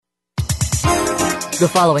The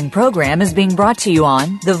following program is being brought to you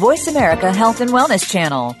on the Voice America Health and Wellness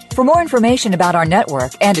Channel. For more information about our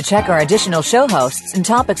network and to check our additional show hosts and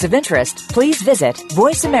topics of interest, please visit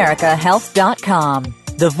voiceamericahealth.com.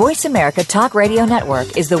 The Voice America Talk Radio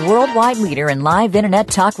Network is the worldwide leader in live Internet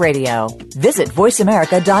talk radio. Visit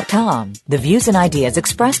voiceamerica.com. The views and ideas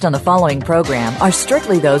expressed on the following program are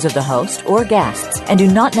strictly those of the host or guests and do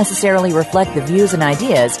not necessarily reflect the views and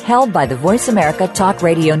ideas held by the Voice America Talk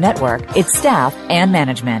Radio Network, its staff, and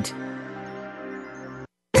management.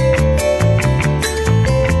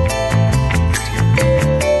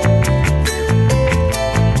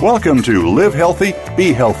 Welcome to Live Healthy,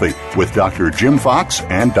 Be Healthy with Dr. Jim Fox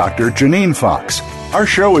and Dr. Janine Fox. Our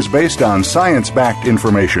show is based on science-backed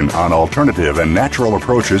information on alternative and natural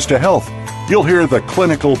approaches to health. You'll hear the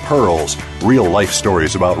clinical pearls, real-life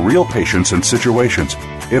stories about real patients and situations.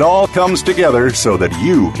 It all comes together so that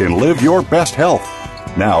you can live your best health.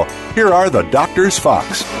 Now, here are the Doctors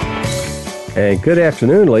Fox. And good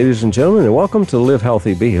afternoon, ladies and gentlemen, and welcome to Live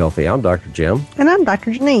Healthy, Be Healthy. I'm Dr. Jim. And I'm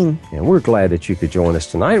Dr. Janine. And we're glad that you could join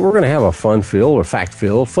us tonight. We're going to have a fun and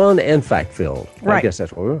fact-filled. Right. I guess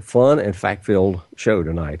that's what we're doing. Fun and fact-filled show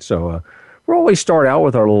tonight. So we'll always start out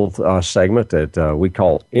with our little segment that we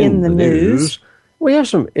call In the News. We have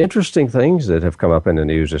some interesting things that have come up in the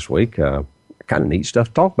news this week. Kind of neat stuff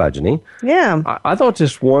to talk about, Janine. Yeah. I thought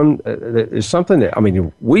this one is something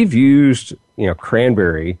that, we've used,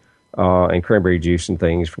 cranberry and cranberry juice and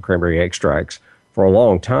things from cranberry extracts for a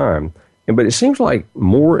long time. But it seems like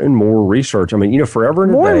more and more research, forever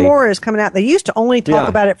and a day. More and more is coming out. They used to only talk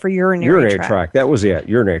about it for urinary tract. That was it,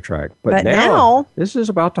 urinary tract. But now, this is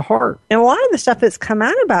about the heart. And a lot of the stuff that's come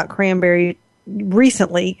out about cranberry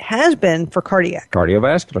recently has been for cardiovascular.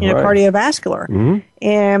 Right. Cardiovascular. Mm-hmm.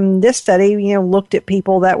 And this study, looked at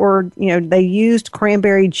people that were, they used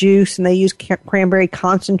cranberry juice and they used cranberry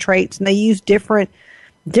concentrates and they used different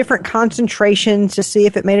concentrations to see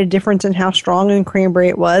if it made a difference in how strong in cranberry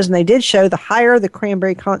it was. And they did show the higher the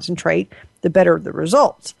cranberry concentrate, the better the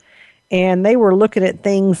results. And they were looking at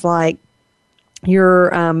things like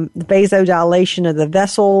your vasodilation of the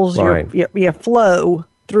vessels, right. your flow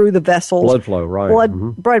through the vessels. Blood flow, right.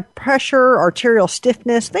 Blood pressure, arterial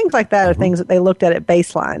stiffness, things like that are things that they looked at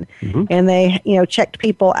baseline. Mm-hmm. And they, checked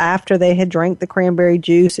people after they had drank the cranberry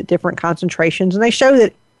juice at different concentrations. And they showed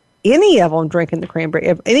that any of them drinking the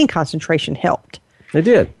cranberry, any concentration helped. They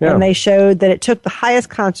did, yeah. And they showed that it took the highest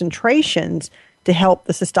concentrations to help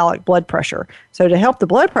the systolic blood pressure. So to help the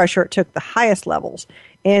blood pressure, it took the highest levels.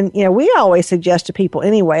 And, we always suggest to people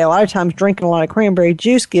anyway, a lot of times drinking a lot of cranberry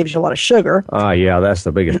juice gives you a lot of sugar. Yeah, that's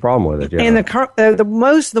the biggest problem with it. Yeah. And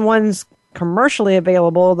the ones commercially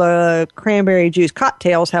available, the cranberry juice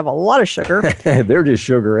cocktails have a lot of sugar. They're just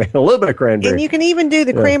sugar and a little bit of cranberry. And you can even do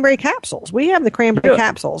the cranberry capsules. We have the cranberry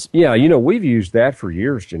capsules. Yeah, we've used that for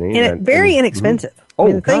years, Janine. And it's very inexpensive.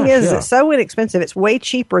 Mm-hmm. The thing is, it's so inexpensive. It's way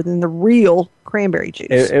cheaper than the real cranberry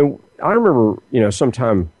juice. And I remember,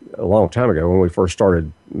 sometime a long time ago when we first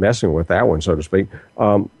started messing with that one, so to speak,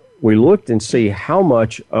 we looked and see how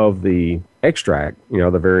much of the extract,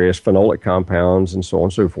 the various phenolic compounds and so on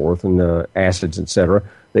and so forth, and the acids, etc.,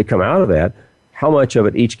 they come out of that, how much of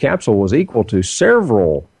it each capsule was equal to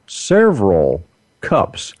several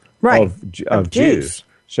cups of juice.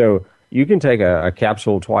 So you can take a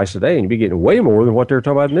capsule twice a day and you'd be getting way more than what they were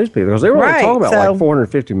talking about in the newspaper. Because they were only talking about like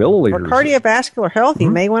 450 milliliters. For cardiovascular health,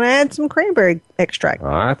 you may want to add some cranberry extract.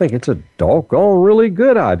 I think it's a doggone really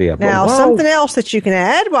good idea. Now, something else that you can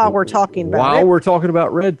add while we're talking about While we're talking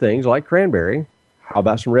about red things like cranberry, how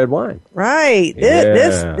about some red wine? Right.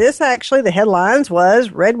 Yeah. This actually, the headlines was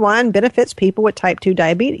red wine benefits people with type 2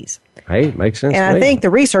 diabetes. Hey, it makes sense. And I think the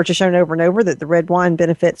research has shown over and over that the red wine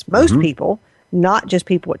benefits most people, not just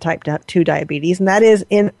people with type 2 diabetes, and that is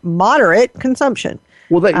in moderate consumption.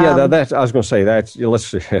 Well, that's. I was going to say that's.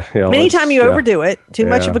 Anytime you overdo it, too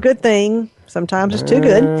much of a good thing. Sometimes it's too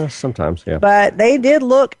good. Sometimes, yeah. But they did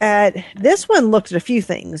look at this one. Looked at a few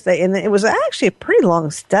things, and it was actually a pretty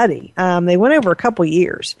long study. They went over a couple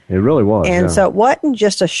years. It really was, and so it wasn't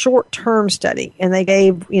just a short-term study. And they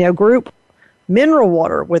gave group mineral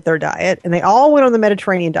water with their diet, and they all went on the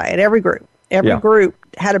Mediterranean diet. Every group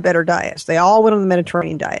had a better diet. So they all went on the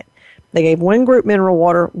Mediterranean diet. They gave one group mineral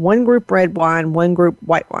water, one group red wine, one group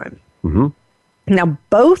white wine. Mm-hmm. Now,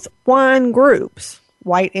 both wine groups,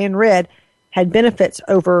 white and red, had benefits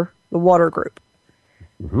over the water group.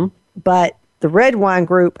 Mm-hmm. But the red wine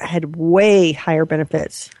group had way higher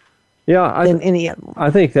benefits than any of them.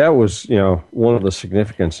 I think that was, one of the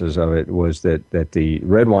significances of it was that the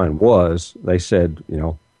red wine was, they said,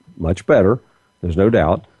 much better, there's no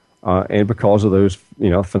doubt. And because of those,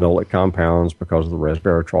 phenolic compounds, because of the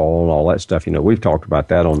resveratrol and all that stuff, we've talked about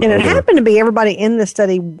that on. And it happened to be everybody in the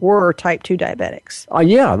study were type 2 diabetics.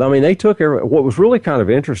 Yeah, I mean, they took what was really kind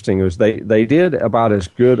of interesting was they did about as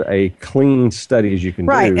good a clean study as you can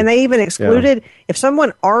do. Right, and they even excluded if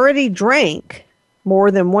someone already drank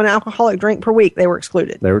more than one alcoholic drink per week, they were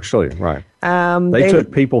excluded. They were excluded, right. They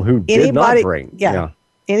took people who did not drink. Yeah.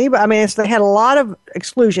 Anybody, I mean, they had a lot of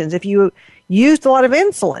exclusions. If you used a lot of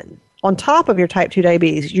insulin on top of your type 2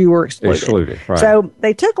 diabetes, you were excluded. Right. So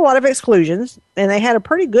they took a lot of exclusions, and they had a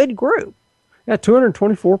pretty good group. Yeah,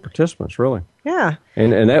 224 participants, really. Yeah.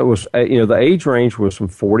 And that was, the age range was from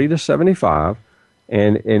 40 to 75,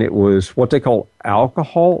 and it was what they call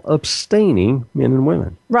alcohol-abstaining men and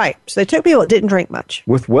women. Right. So they took people that didn't drink much.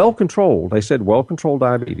 With they said well-controlled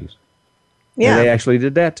diabetes. Yeah. And they actually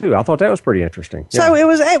did that too. I thought that was pretty interesting. So it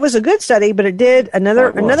was a good study, but it did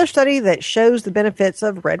another study that shows the benefits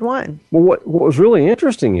of red wine. Well, what was really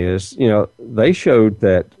interesting is, they showed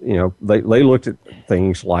that, they looked at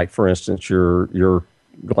things like, for instance, your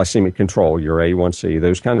glycemic control, your A1C,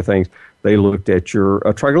 those kind of things. They looked at your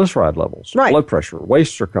triglyceride levels, right, blood pressure,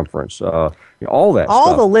 waist circumference, all that all stuff.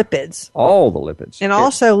 All the lipids. And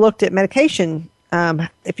also looked at medication.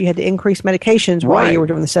 If you had to increase medications while you were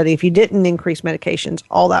doing the study, if you didn't increase medications,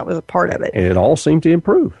 all that was a part of it. And it all seemed to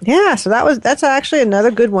improve. Yeah, so that's actually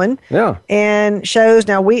another good one. Yeah. And shows,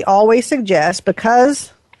 now we always suggest,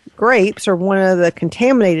 because grapes are one of the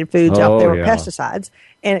contaminated foods out there with pesticides,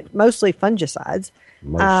 and mostly fungicides.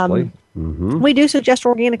 Mostly. We do suggest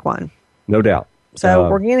organic wine. No doubt. So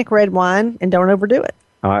organic red wine, and don't overdo it.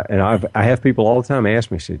 And I have people all the time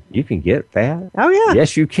ask me, said, you can get that? Oh, yeah.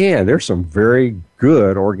 Yes, you can. There's some very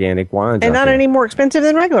good organic wines and out not there. any more expensive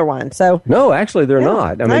than regular wine. So no, actually, they're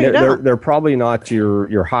not. I mean, don't. they're probably not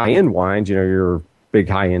your high-end wines, your big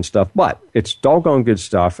high-end stuff, but it's doggone good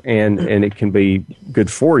stuff, and it can be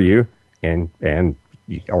good for you and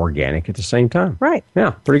organic at the same time. Right. Yeah,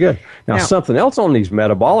 pretty good. Now, something else on these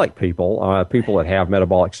metabolic people, people that have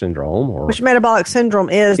metabolic syndrome. Which metabolic syndrome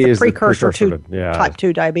is the precursor to type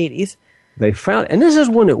 2 diabetes. They found, and this is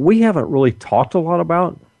one that we haven't really talked a lot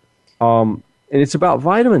about, and it's about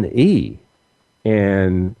vitamin E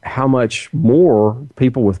and how much more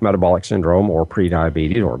people with metabolic syndrome or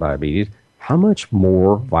prediabetes or diabetes, how much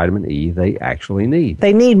more vitamin E they actually need.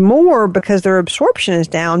 They need more because their absorption is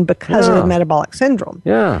down because of the metabolic syndrome.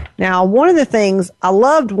 Yeah. Now, one of the things, I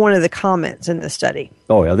loved one of the comments in the study.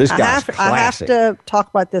 Oh, yeah, this guy's classic. I have to talk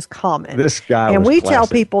about this comment. This guy and was we classic. tell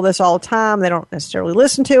people this all the time. They don't necessarily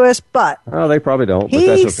listen to us, but they probably don't. But he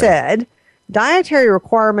that's okay. said, dietary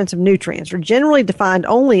requirements of nutrients are generally defined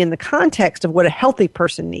only in the context of what a healthy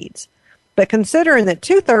person needs. But considering that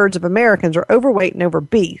 2/3 of Americans are overweight and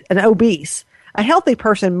obese, a healthy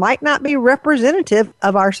person might not be representative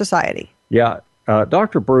of our society. Yeah.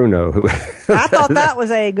 Dr. Bruno, who I thought that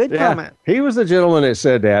was a good comment. He was the gentleman that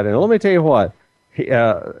said that. And let me tell you what,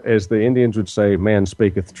 as the Indians would say, man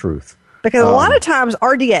speaketh truth. Because a lot of times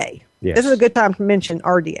RDA, yes. This is a good time to mention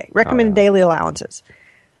RDA, recommended daily allowances.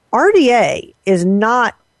 RDA is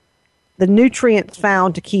not the nutrients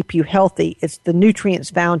found to keep you healthy. It's the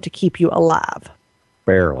nutrients found to keep you alive.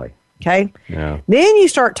 Barely. Okay? Yeah. Then you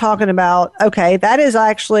start talking about, okay, that is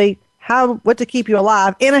actually what to keep you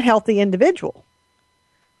alive in a healthy individual.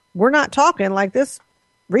 We're not talking, like this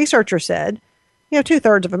researcher said,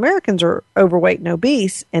 2/3 of Americans are overweight and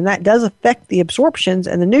obese, and that does affect the absorptions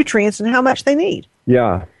and the nutrients and how much they need.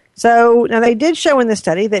 Yeah. So now they did show in the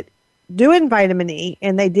study that doing vitamin E,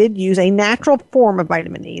 and they did use a natural form of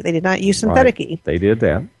vitamin E. They did not use synthetic E. They did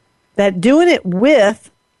that. That doing it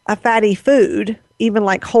with a fatty food, even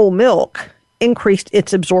like whole milk, increased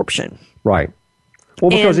its absorption. Right. Well,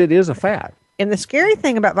 because it is a fat. And the scary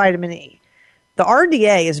thing about vitamin E, the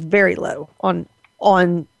RDA is very low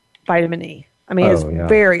on vitamin E. I mean, it's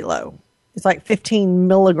very low. It's like 15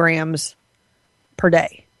 milligrams per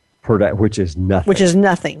day. Per day, which is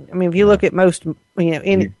nothing. I mean, if you look at most,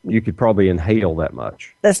 you could probably inhale that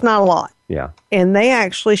much. That's not a lot. Yeah. And they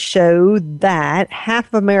actually showed that half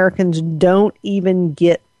of Americans don't even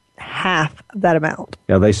get half of that amount.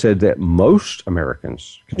 Yeah, they said that most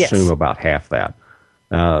Americans consume about half that.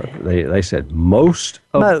 They said most.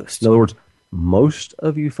 In other words, most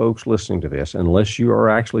of you folks listening to this, unless you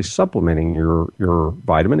are actually supplementing your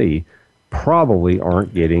vitamin E, probably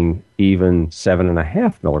aren't getting even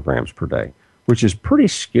 7.5 milligrams per day, which is pretty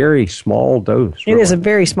scary small dose. Really. It is a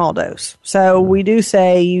very small dose. So we do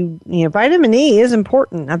say vitamin E is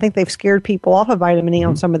important. I think they've scared people off of vitamin E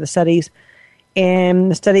on some of the studies.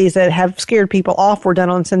 And the studies that have scared people off were done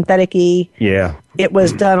on synthetic E. Yeah. It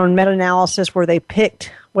was done on meta-analysis where they picked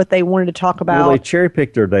what they wanted to talk about. Well, they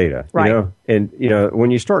cherry-picked their data. Right. You know? And, you know, when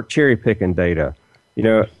you start cherry-picking data, you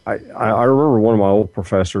know, I remember one of my old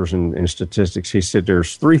professors in statistics, he said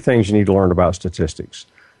there's 3 things you need to learn about statistics.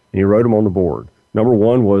 And he wrote them on the board. Number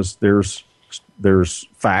 1 was there's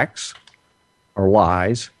facts or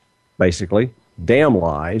lies, basically. Damn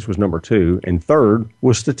lies was number 2, and 3rd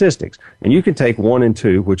was statistics. And you can take 1 and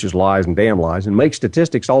 2, which is lies and damn lies, and make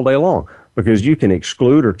statistics all day long because you can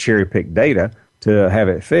exclude or cherry pick data to have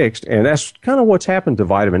it fixed. And that's kind of what's happened to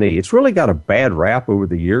vitamin E. It's really got a bad rap over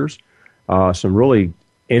the years. Some really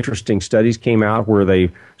interesting studies came out where they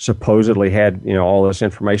supposedly had, you know, all this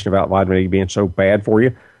information about vitamin E being so bad for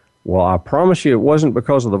you. Well, I promise you it wasn't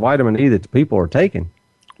because of the vitamin E that the people are taking.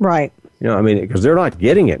 Right. You know, I mean, because they're not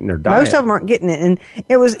getting it in their diet. Most of them aren't getting it. And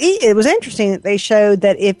it was interesting that they showed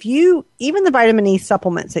that if you, even the vitamin E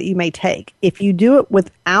supplements that you may take, if you do it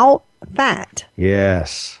without fat,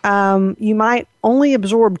 yes, you might only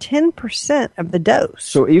absorb 10% of the dose.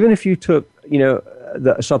 So even if you took, you know,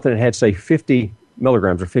 something that had, say, 50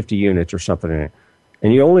 milligrams or 50 units or something in it,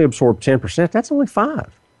 and you only absorb 10%, that's only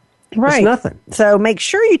 5. Right. It's nothing. So make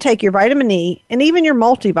sure you take your vitamin E and even your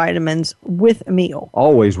multivitamins with a meal.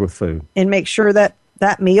 Always with food. And make sure that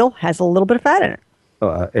that meal has a little bit of fat in it.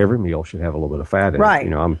 Every meal should have a little bit of fat in right. it.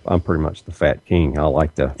 You know, I'm pretty much the fat king. I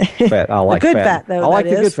like the fat. I like the good fat, though. I like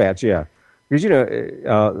the good fats, yeah. Because, you know,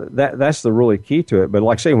 that's the really key to it. But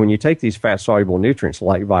like I say, when you take these fat-soluble nutrients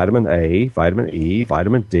like vitamin A, vitamin E,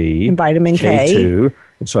 vitamin D, and vitamin K2,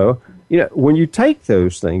 and so, you know, when you take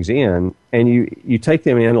those things in and you take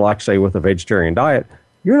them in, like, say, with a vegetarian diet,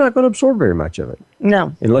 you're not going to absorb very much of it.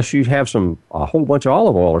 No. Unless you have a whole bunch of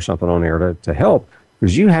olive oil or something on there to help,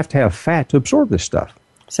 because you have to have fat to absorb this stuff.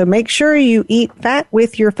 So make sure you eat fat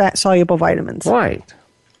with your fat-soluble vitamins. Right.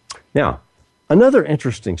 Now, another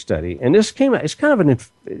interesting study, and this came out, it's kind of an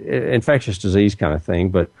infectious disease kind of thing,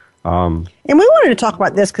 but... and we wanted to talk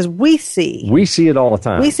about this because we see it all the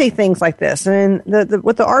time. We see things like this. And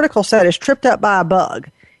what the article said is tripped up by a bug.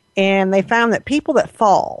 And they found that people that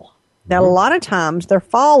fall, that a lot of times they're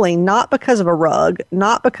falling not because of a rug,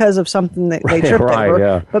 not because of something that they tripped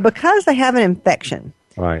over, but because they have an infection.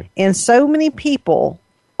 Right. And so many people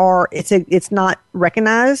it's not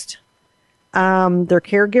recognized. Their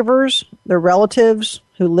caregivers, their relatives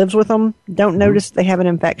who lives with them don't notice they have an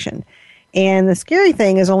infection. And the scary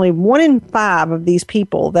thing is only 1 in 5 of these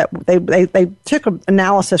people that they took an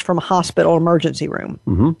analysis from a hospital emergency room.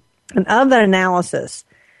 Mm-hmm. And of that analysis,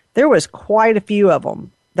 there was quite a few of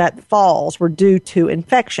them that falls were due to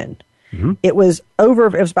infection. Mm-hmm. It was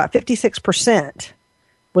about 56%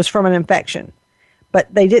 was from an infection. But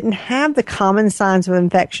they didn't have the common signs of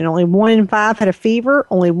infection. Only 1 in 5 had a fever.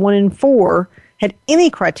 Only 1 in 4 had any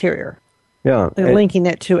criteria linking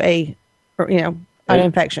it to an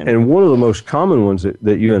infection. And one of the most common ones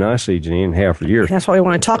that you and I see, Janine, have for years. That's what we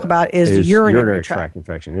want to talk about is urinary tract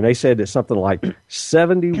infection. And they said that something like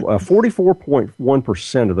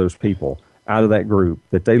 44.1% of those people out of that group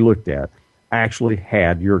that they looked at actually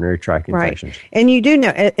had urinary tract infections. Right. And you do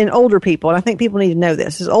know, in older people, and I think people need to know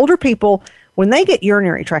this, is older people, when they get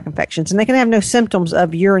urinary tract infections, and they can have no symptoms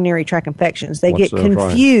of urinary tract infections, they get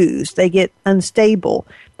confused, they get unstable,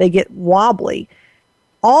 they get wobbly.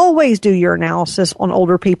 Always do urinalysis on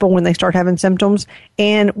older people when they start having symptoms.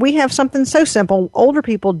 And we have something so simple. Older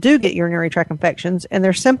people do get urinary tract infections, and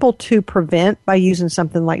they're simple to prevent by using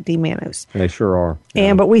something like D-mannose. They sure are.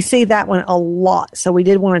 Yeah. But we see that one a lot. So we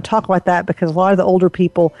did want to talk about that because a lot of the older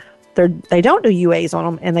people, they don't do UAs on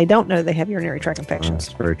them, and they don't know they have urinary tract infections.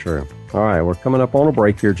 That's very true. All right, we're coming up on a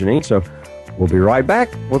break here, Janine, so we'll be right back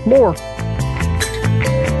with more.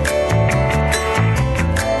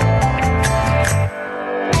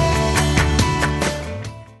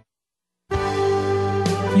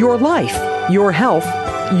 Your life, your health,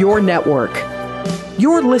 your network.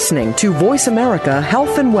 You're listening to Voice America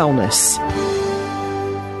Health and Wellness.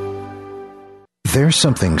 There's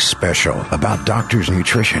something special about Doctor's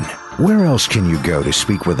Nutrition. Where else can you go to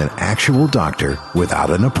speak with an actual doctor without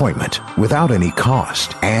an appointment, without any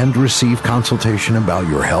cost, and receive consultation about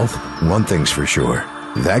your health? One thing's for sure.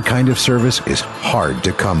 That kind of service is hard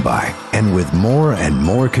to come by. And with more and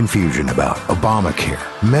more confusion about Obamacare,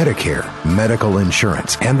 Medicare, medical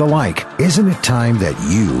insurance, and the like, isn't it time that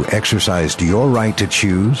you exercised your right to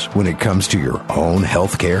choose when it comes to your own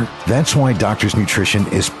health care? That's why Doctor's Nutrition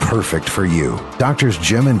is perfect for you. Doctors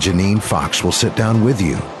Jim and Janine Fox will sit down with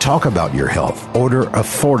you, talk about your health, order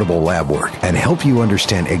affordable lab work, and help you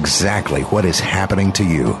understand exactly what is happening to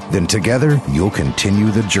you. Then together, you'll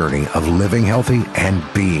continue the journey of living healthy and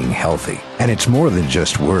on being healthy. And it's more than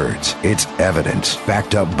just words. It's evidence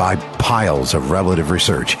backed up by piles of relative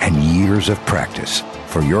research and years of practice.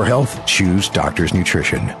 For your health, choose Doctor's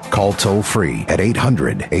Nutrition. Call toll-free at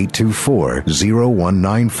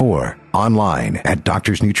 800-824-0194. Online at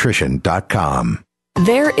doctorsnutrition.com.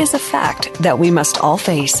 There is a fact that we must all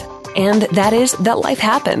face, and that is that life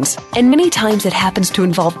happens. And many times it happens to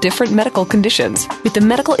involve different medical conditions. With the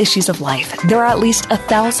medical issues of life, there are at least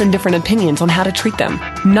 1,000 different opinions on how to treat them.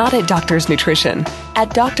 Not at Doctor's Nutrition.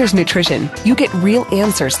 At Doctor's Nutrition, you get real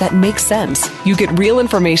answers that make sense. You get real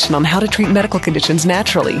information on how to treat medical conditions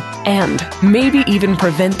naturally, and maybe even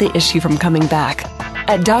prevent the issue from coming back.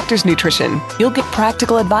 At Doctor's Nutrition, you'll get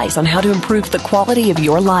practical advice on how to improve the quality of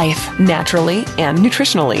your life, naturally and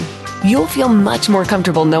nutritionally. You'll feel much more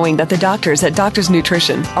comfortable knowing that the doctors at Doctor's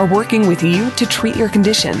Nutrition are working with you to treat your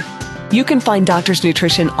condition. You can find Doctor's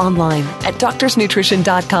Nutrition online at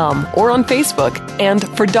doctorsnutrition.com or on Facebook. And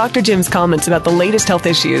for Dr. Jim's comments about the latest health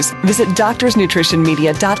issues, visit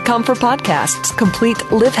doctorsnutritionmedia.com for podcasts,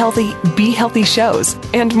 complete Live Healthy, Be Healthy shows,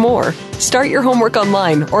 and more. Start your homework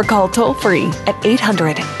online or call toll-free at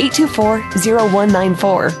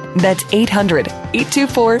 800-824-0194. That's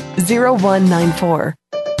 800-824-0194.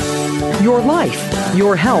 Your life,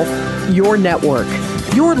 your health, your network.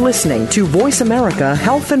 You're listening to Voice America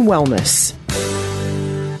Health and Wellness.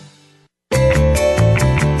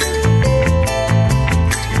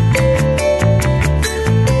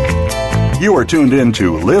 You are tuned in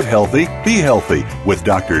to Live Healthy, Be Healthy with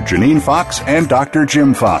Dr. Janine Fox and Dr.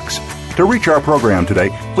 Jim Fox. To reach our program today,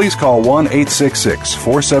 please call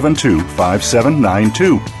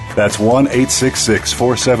 1-866-472-5792. That's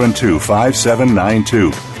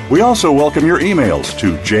 1-866-472-5792. We also welcome your emails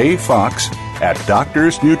to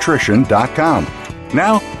jfox@doctorsnutrition.com.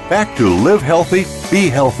 Now, back to Live Healthy, Be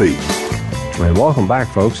Healthy. And welcome back,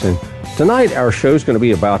 folks. And tonight our show is going to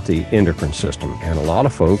be about the endocrine system. And a lot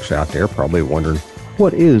of folks out there probably wondering,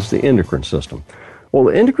 what is the endocrine system? Well,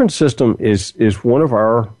 the endocrine system is one of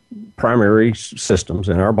our primary systems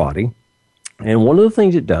in our body. And one of the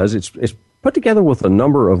things it does, it's put together with a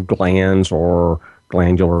number of glands or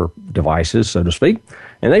glandular devices, so to speak,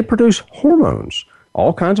 and they produce hormones,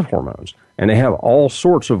 all kinds of hormones, and they have all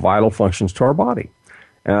sorts of vital functions to our body.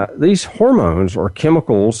 These hormones are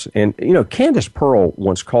chemicals, and, Candace Pearl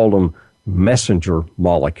once called them messenger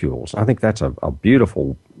molecules. I think that's a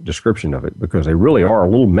beautiful description of it, because they really are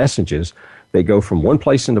little messages. They go from one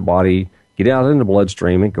place in the body, get out in the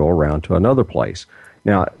bloodstream, and go around to another place.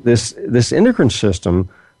 Now, this endocrine system,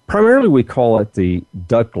 primarily we call it the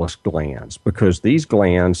ductless glands, because these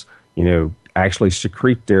glands, actually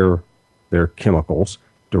secrete their chemicals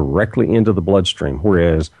directly into the bloodstream,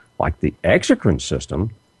 whereas like the exocrine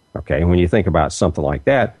system, okay, when you think about something like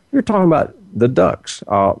that, you're talking about the ducts,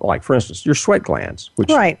 like for instance, your sweat glands. Which,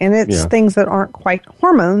 right, and it's things that aren't quite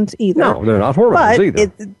hormones either. No, they're not hormones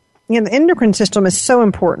either. The endocrine system is so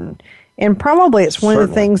important. And probably it's one of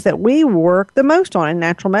the things that we work the most on in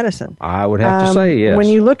natural medicine. I would have to say, yes. When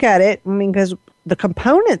you look at it, because the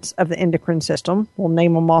components of the endocrine system, we'll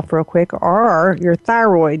name them off real quick, are your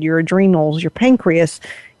thyroid, your adrenals, your pancreas,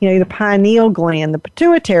 the pineal gland, the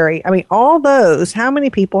pituitary. All those, how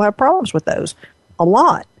many people have problems with those? A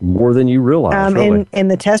lot. More than you realize, really.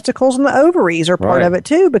 And the testicles and the ovaries are part of it,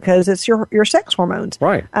 too, because it's your sex hormones.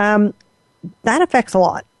 Right. That affects a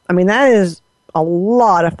lot. That is a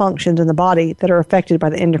lot of functions in the body that are affected by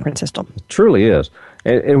the endocrine system. It truly is.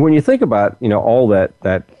 And when you think about, all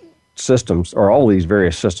that systems, or all these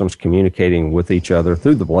various systems communicating with each other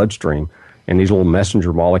through the bloodstream, and these little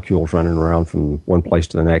messenger molecules running around from one place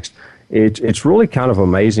to the next, it's really kind of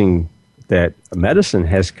amazing that medicine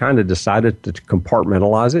has kind of decided to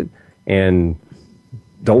compartmentalize it and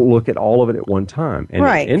don't look at all of it at one time. And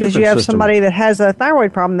right, because you have somebody that has a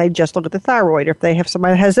thyroid problem, they just look at the thyroid. Or if they have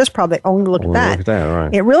somebody that has this problem, they only look at that.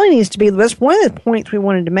 Right. It really needs to be, that's one of the points we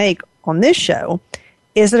wanted to make on this show,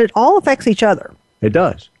 is that it all affects each other. It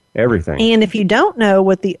does. Everything. And if you don't know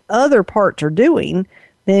what the other parts are doing,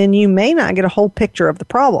 then you may not get a whole picture of the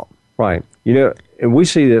problem. Right. And we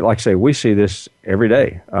see that, like I say, we see this every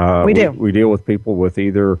day. We do. We deal with people with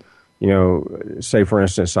either, say, for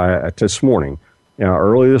instance, this morning,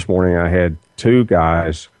 early this morning, I had 2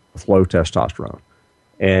 guys with low testosterone.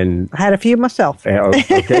 And I had a few myself.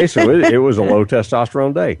 Okay, so it was a low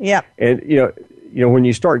testosterone day. Yeah. And, when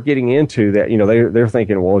you start getting into that, they're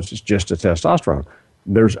thinking, well, it's just a testosterone.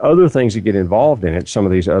 There's other things that get involved in it. Some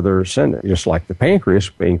of these other, just like the pancreas,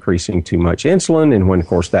 increasing too much insulin, and when, of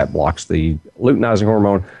course, that blocks the luteinizing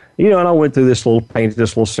hormone. And I went through painted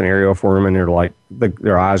this little scenario for them, and they're like,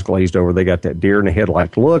 their eyes glazed over. They got that deer in the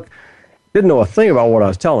headlight look. didn't know a thing about what I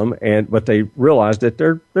was telling them, but they realized that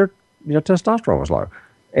their testosterone was low.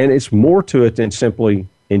 And it's more to it than simply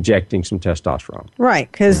injecting some testosterone. Right,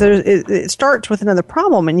 because it starts with another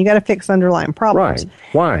problem, and you got to fix underlying problems. Right.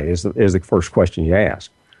 Why is the first question you ask.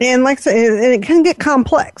 And like I said, it can get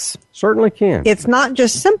complex. Certainly can. It's not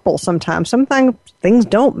just simple sometimes. Sometimes things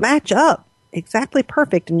don't match up exactly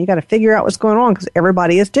perfect, and you got to figure out what's going on because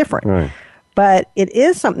everybody is different. Right. But it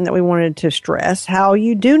is something that we wanted to stress, how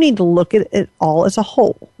you do need to look at it all as a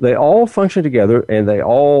whole. They all function together, and they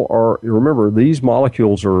all are, remember, these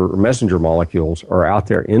molecules or messenger molecules are out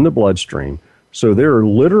there in the bloodstream, so they're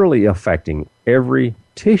literally affecting every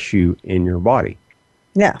tissue in your body.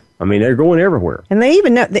 Yeah. I mean, they're going everywhere. And they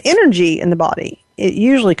even know the energy in the body, it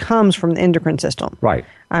usually comes from the endocrine system. Right.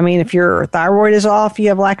 I mean, if your thyroid is off, you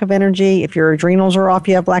have lack of energy. If your adrenals are off,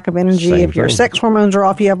 you have lack of energy. Same if your thing. sex hormones are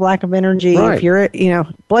off, you have lack of energy. Right. If your,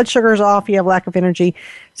 blood sugar is off, you have lack of energy.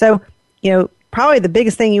 So, probably the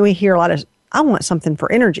biggest thing you hear a lot is, I want something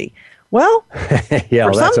for energy. Well, yeah,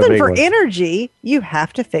 for that's something for one. Energy, you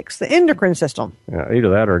have to fix the endocrine system. Yeah, either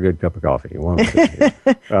that or a good cup of coffee. One of the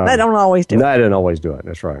two. That don't always do it. That doesn't always do it.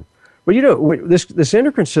 That's right. But this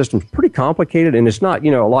endocrine system is pretty complicated, and it's not.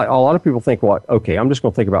 A lot of people think, well, okay, I'm just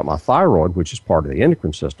going to think about my thyroid, which is part of the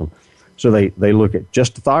endocrine system. So they look at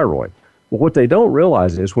just the thyroid. Well, what they don't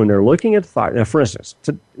realize is when they're looking at the thyroid. Now, for instance,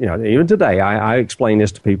 even today, I explain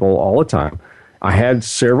this to people all the time. I had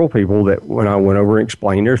several people that when I went over and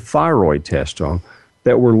explained their thyroid test to them,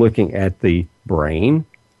 that were looking at the brain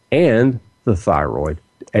and the thyroid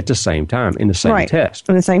at the same time in the same test.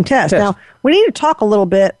 In the same test. Now, we need to talk a little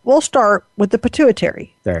bit. We'll start with the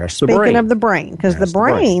pituitary. There's the brain. Speaking of the brain, because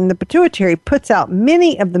the pituitary puts out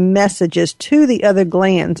many of the messages to the other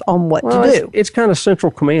glands on what to do. It's kind of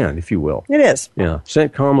central command, if you will. It is. Yeah,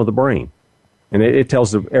 CENTCOM of the brain. And it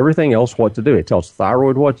tells everything else what to do. It tells the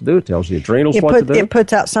thyroid what to do. It tells the adrenals what to do. It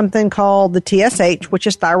puts out something called the TSH, which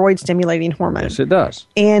is thyroid-stimulating hormone. Yes, it does.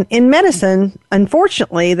 And in medicine,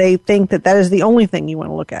 unfortunately, they think that is the only thing you want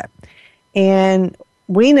to look at. And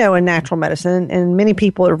we know in natural medicine, and many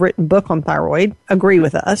people that have written book on thyroid agree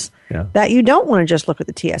with us, that you don't want to just look at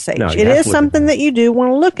the TSH. No, it is something that you do want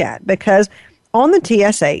to look at because on the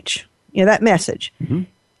TSH, that message,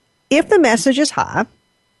 if the message is high,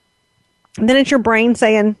 then it's your brain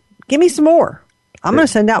saying, give me some more. I'm going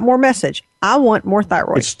to send out more message. I want more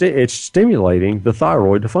thyroid. It's stimulating the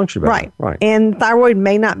thyroid to function better. Right. And thyroid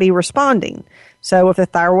may not be responding. So if the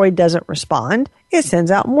thyroid doesn't respond, it sends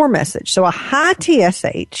out more message. So a high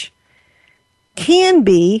TSH can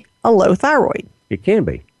be a low thyroid. It can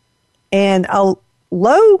be. And a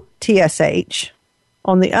low TSH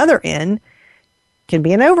on the other end can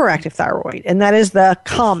be an overactive thyroid. And that is the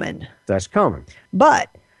common. That's common. But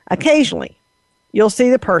occasionally, you'll see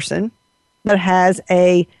the person that has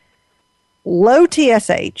a low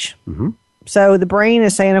TSH. So the brain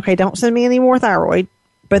is saying, okay, don't send me any more thyroid.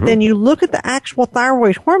 But then you look at the actual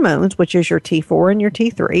thyroid hormones, which is your T4 and your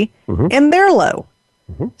T3, and they're low.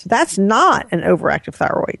 So that's not an overactive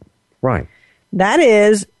thyroid. Right. That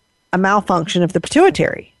is a malfunction of the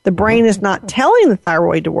pituitary. The brain is not telling the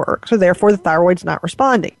thyroid to work, so therefore the thyroid's not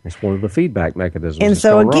responding. It's one of the feedback mechanisms. And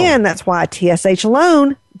so again, that's why TSH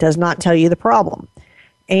alone does not tell you the problem.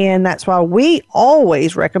 And that's why we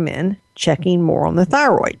always recommend checking more on the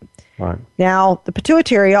thyroid. Right. Now, the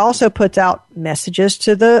pituitary also puts out messages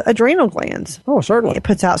to the adrenal glands. Oh, certainly. It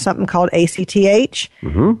puts out something called ACTH,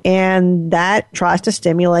 and that tries to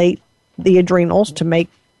stimulate the adrenals to make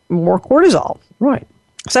more cortisol. Right.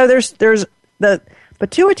 So there's the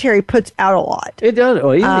pituitary puts out a lot. It does.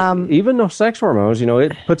 Well, even the sex hormones,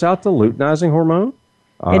 it puts out the luteinizing hormone.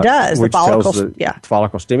 It does. Which tells the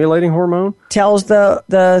follicle stimulating hormone. Tells the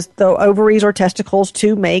ovaries or testicles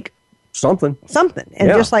to make something. And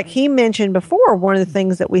just like he mentioned before, one of the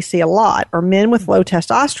things that we see a lot are men with low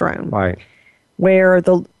testosterone. Right. Where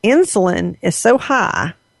the insulin is so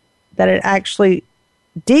high that it actually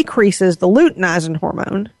decreases the luteinizing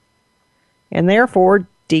hormone and therefore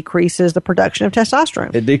decreases the production of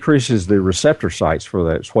testosterone. It decreases the receptor sites for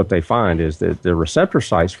that. It's what they find is that the receptor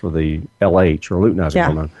sites for the LH or luteinizing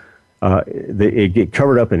hormone, it get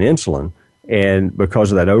covered up in insulin. And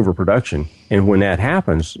because of that overproduction, and when that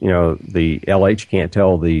happens, the LH can't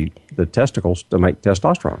tell the testicles to make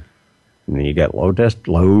testosterone. And then you got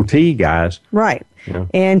low T guys. Right.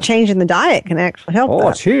 And changing the diet can actually help that.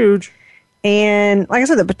 It's huge. And like I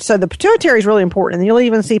said, the pituitary is really important. And you'll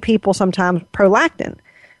even see people sometimes prolactin.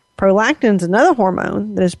 Prolactin is another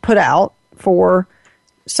hormone that is put out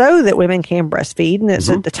so that women can breastfeed. And it's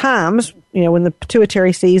at the times, when the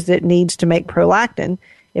pituitary sees that it needs to make prolactin,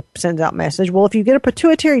 it sends out message. Well, if you get a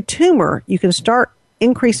pituitary tumor, you can start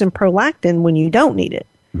increase in prolactin when you don't need it.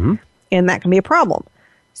 Mm-hmm. And that can be a problem.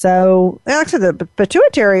 So, like I said, the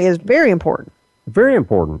pituitary is very important. Very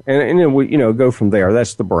important. And then we, go from there.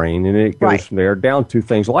 That's the brain. And it goes from there down to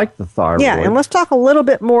things like the thyroid. Yeah, and let's talk a little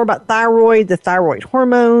bit more about thyroid, the thyroid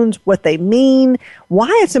hormones, what they mean, why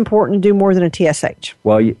it's important to do more than a TSH.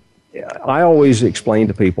 Well, I always explain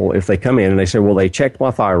to people if they come in and they say, well, they checked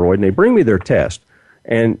my thyroid, and they bring me their test,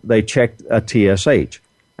 and they checked a TSH.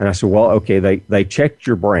 And I said, well, okay, they checked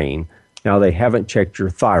your brain. Now they haven't checked your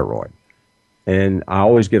thyroid. And I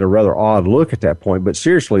always get a rather odd look at that point. But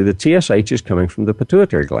seriously, the TSH is coming from the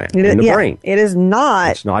pituitary gland in the brain. It is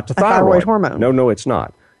not. It's not the thyroid hormone. No, it's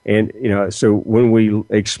not. And, so when we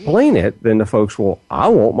explain it, then the folks will, I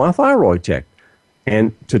want my thyroid checked.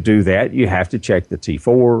 And to do that, you have to check the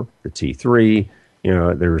T4, the T3.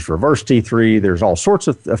 There's reverse T3. There's all sorts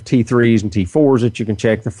of T3s and T4s that you can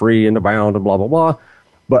check, the free and the bound and blah, blah, blah.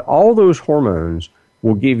 But all those hormones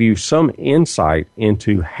will give you some insight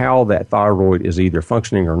into how that thyroid is either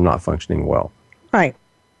functioning or not functioning well. Right.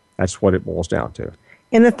 That's what it boils down to.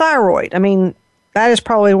 And the thyroid, that is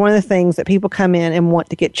probably one of the things that people come in and want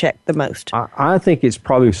to get checked the most. I think it's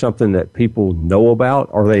probably something that people know about,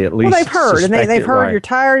 or they at least they've heard. And they've heard right. You're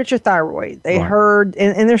tired, it's your thyroid. They heard,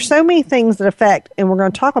 and there's so many things that affect, and we're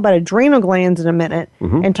going to talk about adrenal glands in a minute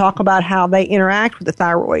and talk about how they interact with the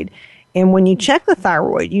thyroid. And when you check the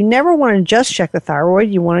thyroid, you never want to just check the thyroid.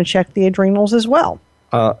 You want to check the adrenals as well.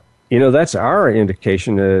 That's our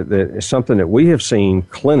indication that it's something that we have seen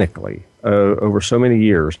clinically over so many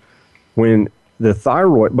years when the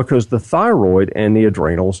thyroid, because the thyroid and the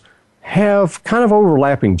adrenals have kind of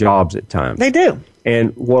overlapping jobs at times. They do.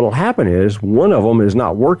 And what will happen is one of them is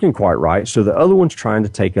not working quite right, so the other one's trying to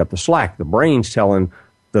take up the slack. The brain's telling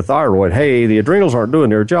the thyroid, hey, the adrenals aren't doing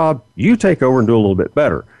their job. You take over and do a little bit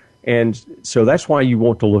better. And so that's why you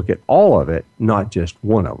want to look at all of it, not just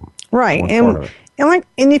one of them. Right. And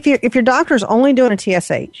if your doctor's only doing a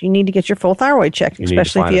TSH, you need to get your full thyroid checked,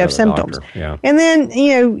 especially if you have symptoms. Yeah. And then,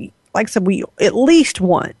 like I said, we at least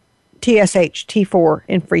want TSH, T4,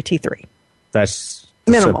 and free T3. That's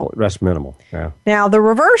minimal. That's minimal, yeah. Now, the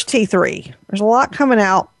reverse T3, there's a lot coming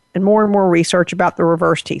out and more research about the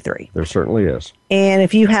reverse T3. There certainly is. And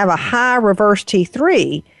if you have a high reverse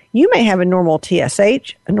T3, you may have a normal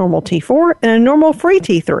TSH, a normal T4, and a normal free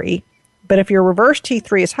T3. But if your reverse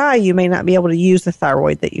T3 is high, you may not be able to use the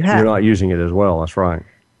thyroid that you have. You're not using it as well. That's right.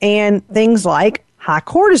 And things like high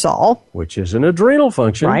cortisol, which is an adrenal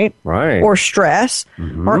function, right? Or stress,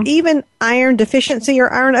 or even iron deficiency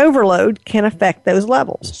or iron overload can affect those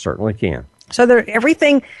levels. It certainly can. So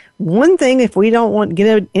one thing, if we don't want to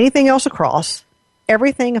get anything else across,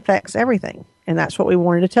 everything affects everything. And that's what we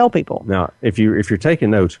wanted to tell people. Now, if you're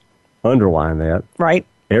taking notes, underline that. Right.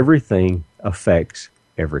 Everything affects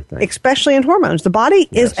everything. Especially in hormones. The body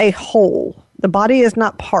is a whole. The body is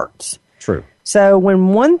not parts. True. So when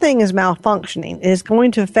one thing is malfunctioning, it is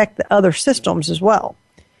going to affect the other systems as well.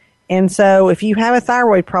 And so if you have a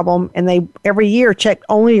thyroid problem and they every year check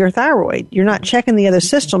only your thyroid, you're not checking the other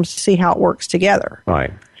systems to see how it works together.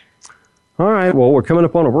 Right. All right. Well, we're coming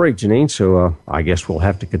up on a break, Janine, so I guess we'll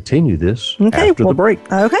have to continue this after the break.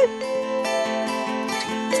 Okay.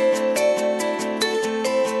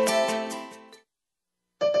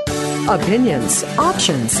 Opinions,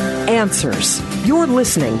 options, answers. You're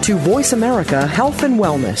listening to Voice America Health and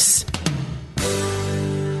Wellness.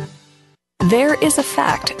 There is a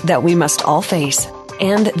fact that we must all face,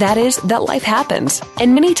 and that is that life happens.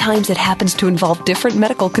 And many times it happens to involve different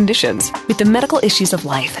medical conditions. With the medical issues of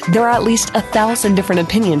life, there are at least 1,000 different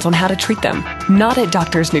opinions on how to treat them. Not at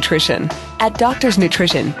Doctor's Nutrition. At Doctor's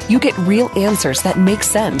Nutrition, you get real answers that make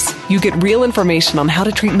sense. You get real information on how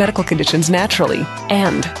to treat medical conditions naturally,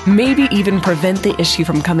 and maybe even prevent the issue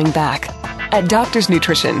from coming back. At Doctor's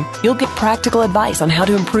Nutrition, you'll get practical advice on how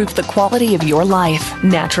to improve the quality of your life,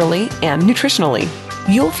 naturally and nutritionally.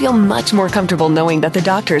 You'll feel much more comfortable knowing that the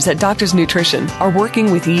doctors at Doctor's Nutrition are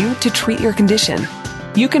working with you to treat your condition.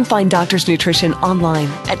 You can find Doctor's Nutrition online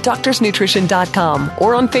at doctorsnutrition.com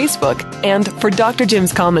or on Facebook. And for Dr.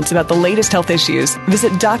 Jim's comments about the latest health issues,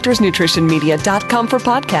 visit doctorsnutritionmedia.com for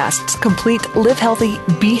podcasts, complete Live Healthy,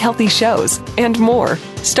 Be Healthy shows, and more.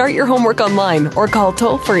 Start your homework online or call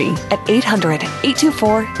toll-free at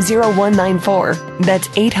 800-824-0194. That's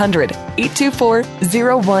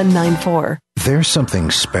 800-824-0194. There's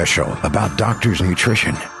something special about Doctor's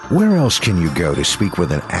Nutrition. Where else can you go to speak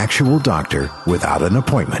with an actual doctor without an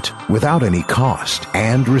appointment, without any cost,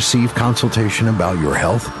 and receive consultation about your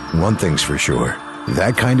health? One thing's for sure,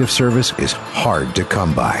 That kind of service is hard to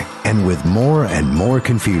come by. And with more and more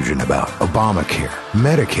confusion about Obamacare,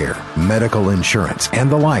 Medicare, medical insurance,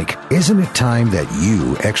 and the like, isn't it time that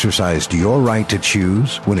you exercised your right to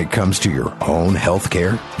choose when it comes to your own health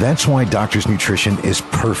care? That's why Doctor's Nutrition is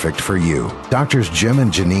perfect for you. Doctors Jim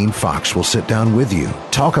and Janine Fox will sit down with you,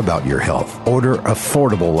 talk about your health, order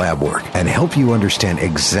affordable lab work, and help you understand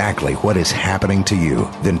exactly what is happening to you.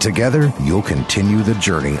 Then together, you'll continue the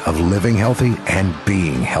journey of living healthy and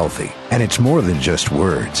being healthy. And it's more than just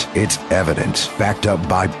words. It's evidence backed up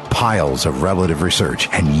by piles of relative research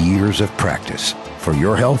and years of practice. For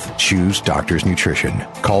your health, choose Doctor's Nutrition.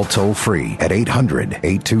 Call toll-free at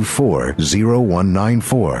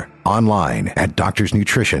 800-824-0194. Online at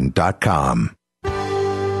doctorsnutrition.com.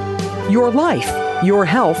 Your life, your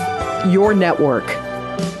health, your network.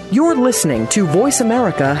 You're listening to Voice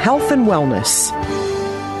America Health and Wellness.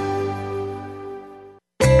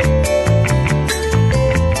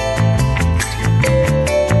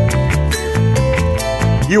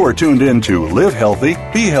 You are tuned in to Live Healthy,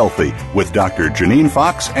 Be Healthy with Dr. Janine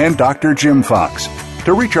Fox and Dr. Jim Fox.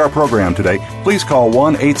 To reach our program today, please call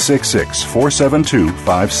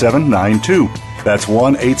 1-866-472-5792. That's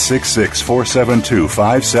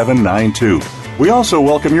 1-866-472-5792. We also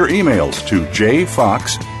welcome your emails to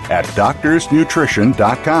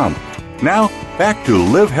jfox@doctorsnutrition.com. Now, back to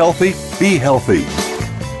Live Healthy, Be Healthy.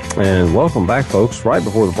 And welcome back, folks. Right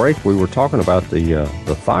before the break, we were talking about the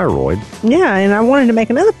thyroid. Yeah, and I wanted to make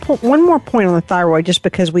one more point on the thyroid just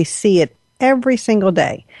because we see it every single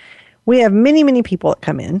day. We have many, many people that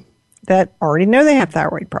come in that already know they have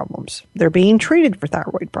thyroid problems. They're being treated for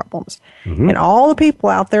thyroid problems. Mm-hmm. And all the people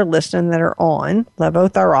out there listening that are on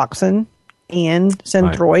levothyroxine and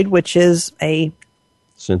Synthroid, which is a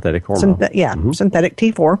synthetic hormone. Synthetic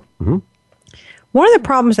T4. Mm-hmm. One of the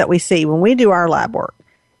problems that we see when we do our lab work,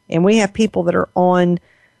 and we have people that are on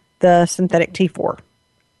the synthetic T4,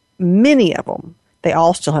 many of them, they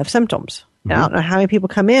all still have symptoms. Mm-hmm. Now, I don't know how many people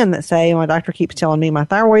come in that say, my doctor keeps telling me my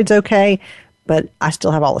thyroid's okay, but I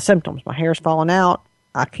still have all the symptoms. My hair's falling out.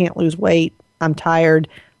 I can't lose weight. I'm tired.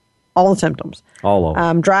 All the symptoms. All of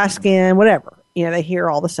them. Dry skin, whatever. They hear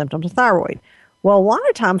all the symptoms of thyroid. Well, a lot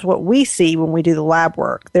of times what we see when we do the lab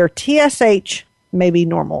work, their TSH may be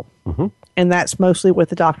normal. Mm-hmm. And that's mostly what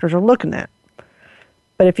the doctors are looking at.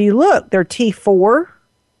 But if you look, their T4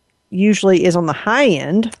 usually is on the high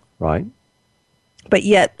end. Right. But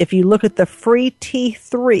yet, if you look at the free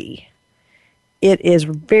T3, it is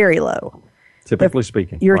very low. Typically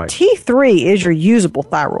speaking. Your T3 is your usable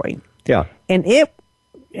thyroid. Yeah. And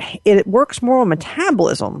it works more on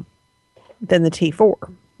metabolism than the T4.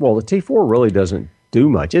 Well, the T4 really doesn't do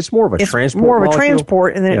much. It's more of a transport more of a molecule.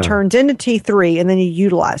 transport, and then it turns into T3, and then you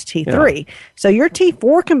utilize T3. Yeah. So your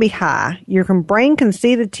T4 can be high. Your brain can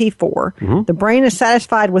see the T4. Mm-hmm. The brain is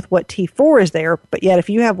satisfied with what T4 is there, but yet if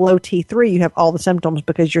you have low T3, you have all the symptoms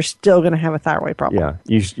because you're still going to have a thyroid problem. Yeah,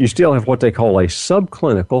 you still have what they call a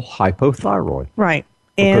subclinical hypothyroid. Right.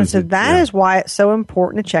 And so that is why it's so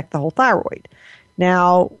important to check the whole thyroid.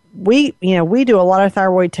 Now, we do a lot of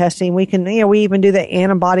thyroid testing. We can, we even do the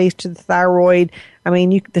antibodies to the thyroid. I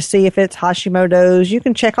mean, to see if it's Hashimoto's. You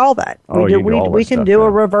can check all that. We can do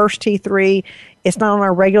a reverse T3. It's not on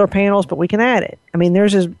our regular panels, but we can add it. I mean,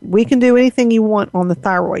 we can do anything you want on the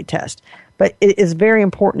thyroid test. But it is very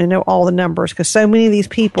important to know all the numbers because so many of these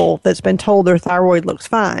people that's been told their thyroid looks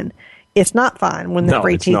fine, it's not fine when the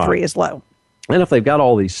free T3 is low. And if they've got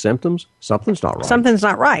all these symptoms, something's not right. Something's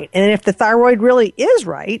not right. And if the thyroid really is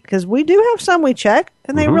right, because we do have some we check,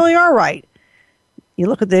 and they really are right. You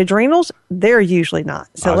look at the adrenals, they're usually not.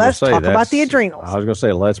 So let's talk about the adrenals. I was going to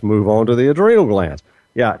say, let's move on to the adrenal glands.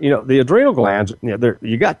 Yeah, the adrenal glands,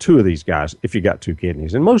 you got two of these guys if you got two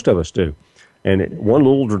kidneys, and most of us do. And one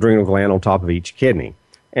little adrenal gland on top of each kidney.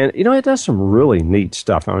 And, it does some really neat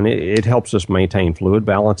stuff. I mean, it helps us maintain fluid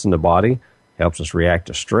balance in the body, helps us react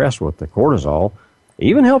to stress with the cortisol,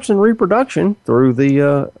 even helps in reproduction through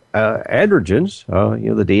the androgens,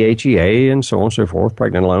 the DHEA and so on and so forth,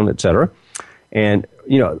 pregnenolone, et cetera. And,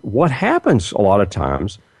 what happens a lot of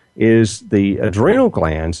times is the adrenal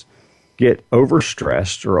glands get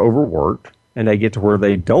overstressed or overworked, and they get to where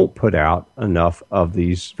they don't put out enough of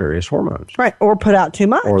these various hormones. Right, or put out too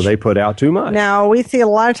much. Or they put out too much. Now, we see a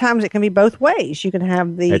lot of times it can be both ways. You can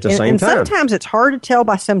have at the same time. Sometimes it's hard to tell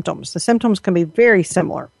by symptoms. The symptoms can be very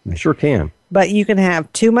similar. They sure can. But you can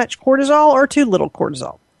have too much cortisol or too little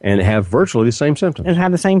cortisol. And have virtually the same symptoms.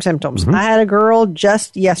 Mm-hmm. I had a girl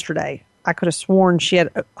just yesterday. I could have sworn she had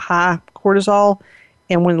high cortisol,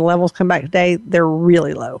 and when the levels come back today, they're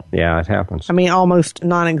really low. Yeah, it happens. I mean, almost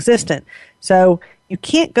non-existent. So you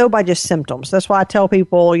can't go by just symptoms. That's why I tell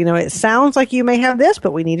people, it sounds like you may have this,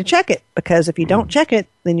 but we need to check it, because if you don't check it,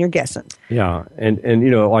 then you're guessing. Yeah, and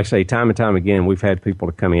like I say, time and time again, we've had people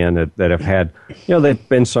to come in that have had, they've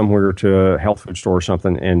been somewhere to a health food store or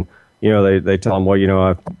something, and they tell them,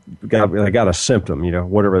 well, they got a symptom,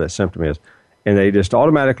 whatever that symptom is, and they just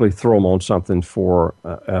automatically throw them on something for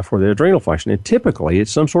the adrenal function. And typically,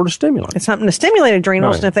 it's some sort of stimulant. It's something to stimulate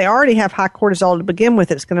adrenals, Right. and if they already have high cortisol to begin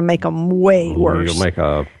with, it's going to make them way worse. You'll make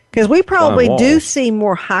a Because we probably fine do wall. see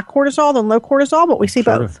more high cortisol than low cortisol, but we see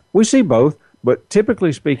both. We see both, but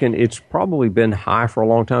typically speaking, it's probably been high for a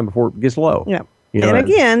long time before it gets low. Yeah. You know, And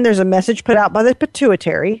again, there's a message put out by the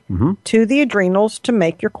pituitary to the adrenals to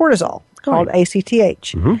make your cortisol, called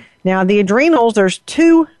ACTH. Now, the adrenals, there's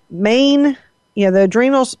two main, the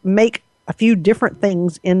adrenals make a few different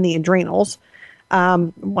things in the adrenals.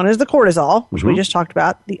 One is the cortisol, which we just talked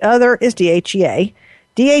about. The other is DHEA.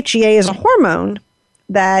 DHEA is a hormone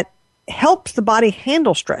that helps the body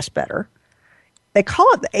handle stress better. They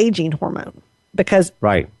call it the aging hormone because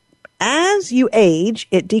right. as you age,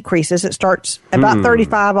 it decreases. It starts about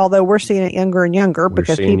 35, although we're seeing it younger and younger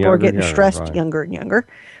because seeing people are younger and getting younger, stressed right. younger and younger.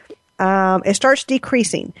 It starts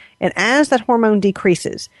decreasing. And as that hormone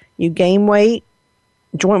decreases, you gain weight,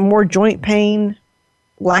 more joint pain,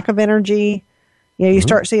 lack of energy. You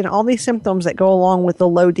start seeing all these symptoms that go along with the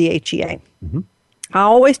low DHEA. I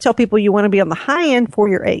always tell people you want to be on the high end for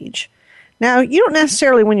your age. Now, you don't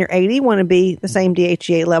necessarily, when you're 80, want to be the same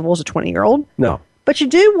DHEA level as a 20-year-old. No. But you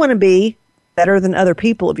do want to be better than other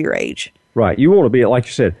people of your age. Right. You want to be, like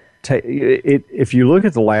you said, if you look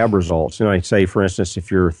at the lab results, say, for instance, if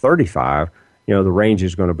you're 35, the range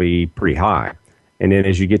is going to be pretty high. And then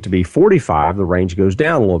as you get to be 45, the range goes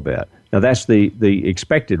down a little bit. Now, that's the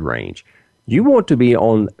expected range. You want to be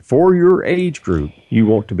for your age group, you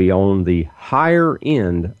want to be on the higher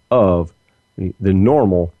end of the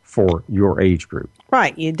normal for your age group.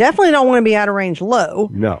 Right. You definitely don't want to be out of range low.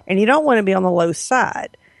 No. And you don't want to be on the low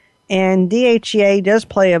side. And DHEA does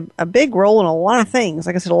play a big role in a lot of things.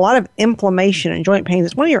 Like I said, a lot of inflammation and joint pains.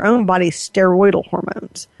 It's one of your own body's steroidal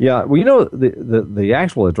hormones. Yeah, well, the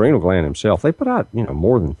actual adrenal gland himself, they put out,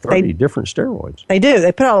 more than 30 different steroids. They do.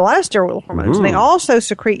 They put out a lot of steroidal hormones. And they also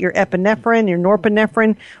secrete your epinephrine, your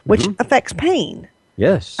norepinephrine, which affects pain.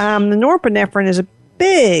 Yes. The norepinephrine is a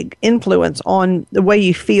big influence on the way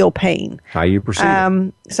you feel pain. How you perceive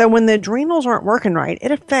it. So when the adrenals aren't working right, it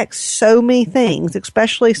affects so many things,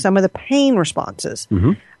 especially some of the pain responses.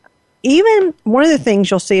 Even one of the things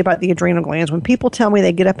you'll see about the adrenal glands, when people tell me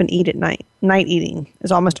they get up and eat at night eating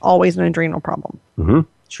is almost always an adrenal problem.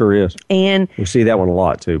 Sure is. And we see that one a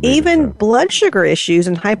lot, too. Even blood sugar issues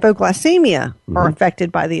and hypoglycemia are affected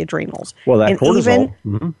by the adrenals. Well, that and cortisol.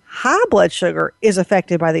 even high blood sugar is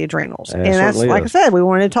affected by the adrenals. It And that's, certainly like is. I said, we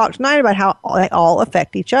wanted to talk tonight about how they all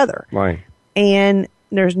affect each other. Right. And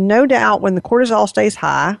there's no doubt when the cortisol stays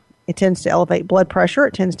high, it tends to elevate blood pressure,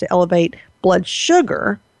 it tends to elevate blood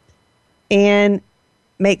sugar, and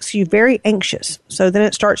makes you very anxious. So then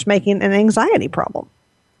it starts making an anxiety problem.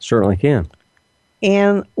 Certainly can.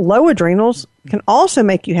 And low adrenals can also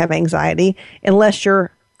make you have anxiety unless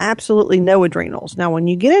you're absolutely no adrenals. Now, when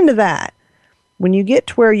you get into that, when you get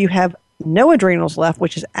to where you have no adrenals left,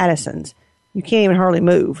 which is Addison's, you can't even hardly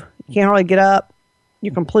move. You can't hardly get up.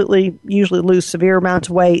 You completely usually lose severe amounts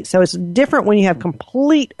of weight. So it's different when you have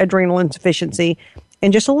complete adrenal insufficiency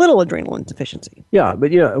and just a little adrenal insufficiency. Yeah,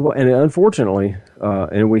 but and unfortunately,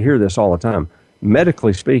 and we hear this all the time,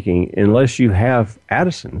 medically speaking, unless you have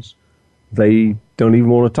Addison's, they don't even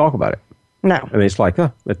want to talk about it. No. I mean, it's like,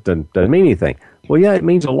 it doesn't mean anything. Well, yeah, it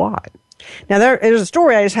means a lot. Now, there's a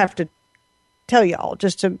story I just have to tell y'all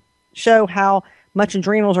just to show how much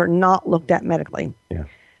adrenals are not looked at medically. Yeah.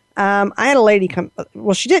 I had a lady come.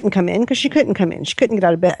 Well, she didn't come in because she couldn't come in. She couldn't get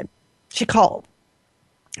out of bed. She called.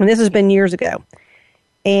 And this has been years ago.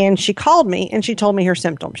 And she called me and she told me her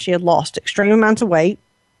symptoms. She had lost extreme amounts of weight.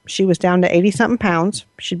 She was down to 80-something pounds.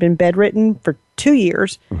 She'd been bedridden for 2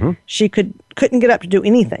 years. She couldn't get up to do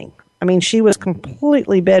anything. I mean, she was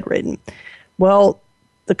completely bedridden. Well,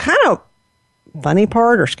 the kind of funny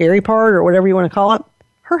part or scary part or whatever you want to call it,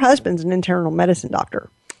 her husband's an internal medicine doctor.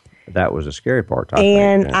 That was a scary part.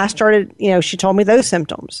 I started, she told me those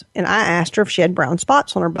symptoms. And I asked her if she had brown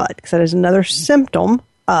spots on her butt because that is another symptom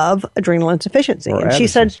of adrenal insufficiency. Or and she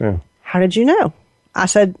said, yeah. How did you know? I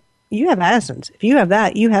said, you have Addison's. If you have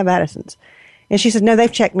that, you have Addison's. And she said, no, they've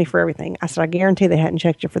checked me for everything. I said, I guarantee they hadn't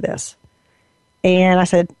checked you for this. And I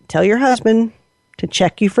said, tell your husband to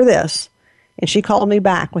check you for this. And she called me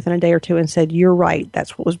back within a day or two and said, "You're right.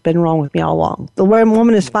 That's what was been wrong with me all along." The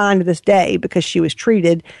woman is fine to this day because she was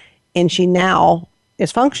treated and she now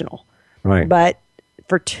is functional. Right. But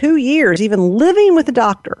for 2 years, even living with the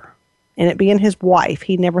doctor and it being his wife,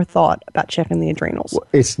 he never thought about checking the adrenals. Well,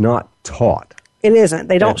 it's not taught. It isn't.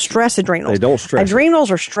 They don't stress adrenals. They don't stress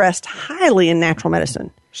adrenals are stressed highly in natural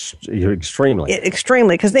medicine. Extremely.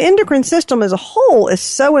 Extremely, because the endocrine system as a whole is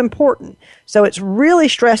so important. So it's really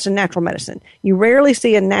stressed in natural medicine. You rarely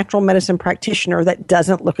see a natural medicine practitioner that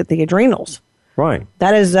doesn't look at the adrenals. Right.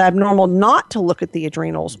 That is abnormal not to look at the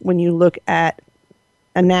adrenals when you look at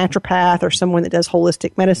a naturopath or someone that does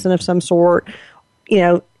holistic medicine of some sort,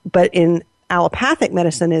 but in allopathic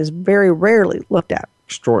medicine is very rarely looked at.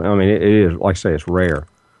 I mean, it is, like I say, it's rare.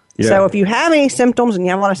 So if you have any symptoms and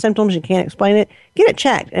you have a lot of symptoms, you can't explain it, get it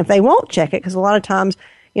checked. And if they won't check it, because a lot of times,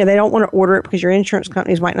 they don't want to order it because your insurance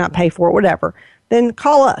companies might not pay for it, whatever, then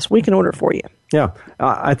call us. We can order it for you. Yeah.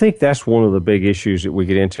 I think that's one of the big issues that we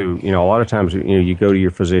get into. A lot of times, you go to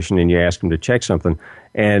your physician and you ask them to check something.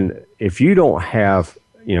 And if you don't have,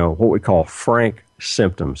 what we call frank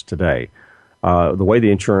symptoms today, the way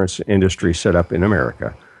the insurance industry is set up in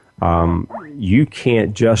America, you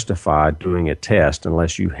can't justify doing a test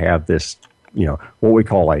unless you have this, what we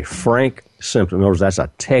call a frank symptom. In other words, that's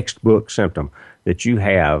a textbook symptom that you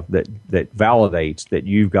have that validates that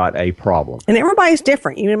you've got a problem. And everybody's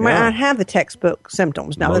different. You might not have the textbook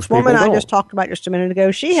symptoms. Now, this woman I just talked about just a minute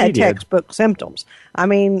ago, she had textbook symptoms. I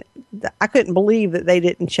mean, I couldn't believe that they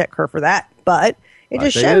didn't check her for that, but it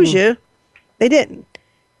just shows you they didn't.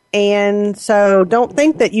 And so don't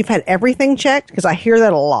think that you've had everything checked, because I hear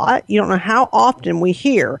that a lot. You don't know how often we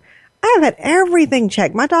hear, "I've had everything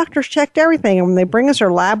checked. My doctor's checked everything." And when they bring us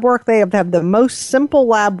our lab work, they have the most simple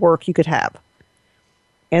lab work you could have.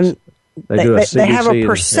 And they have a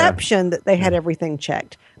perception that they had everything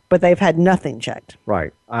checked, but they've had nothing checked.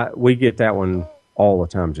 Right. We get that one all the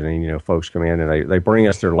time, Janine. Folks come in and they bring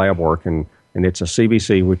us their lab work, and it's a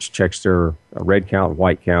CBC, which checks their red count,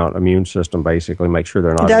 white count, immune system, basically, make sure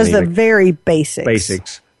they're not anemic. It does the very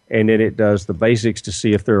basics. And then it does the basics to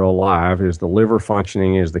see if they're alive. Is the liver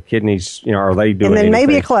functioning? Is the kidneys, are they doing anything? And then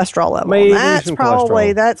maybe a cholesterol level. Maybe that's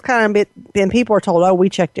probably, that's kind of it. Then people are told, we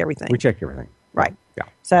checked everything. We checked everything. Right. Yeah.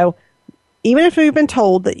 So even if you've been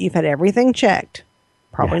told that you've had everything checked,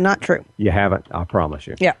 probably not true. You haven't, I promise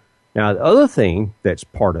you. Yeah. Now, the other thing that's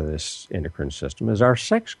part of this endocrine system is our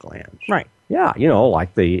sex glands. Right. Yeah,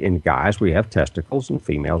 like in guys, we have testicles, and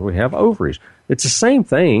females, we have ovaries. It's the same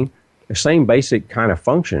thing, the same basic kind of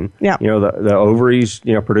function. Yeah. The ovaries,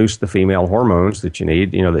 produce the female hormones that you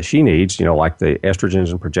need, that she needs, like the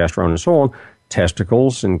estrogens and progesterone and so on.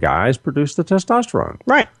 Testicles and guys produce the testosterone.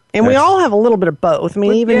 Right. And we all have a little bit of both. I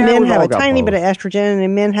mean, even men have a tiny bit of estrogen,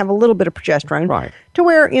 and men have a little bit of progesterone. Right. To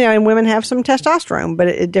where, and women have some testosterone, but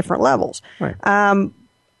at different levels. Right.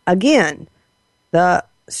 Again, the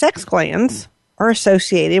sex glands are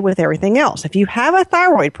associated with everything else. If you have a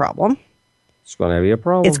thyroid problem, it's going to be a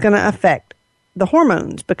problem. It's going to affect the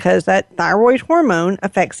hormones, because that thyroid hormone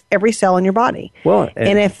affects every cell in your body. Well,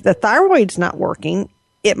 and if the thyroid's not working,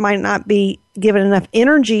 it might not be given enough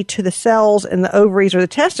energy to the cells in the ovaries or the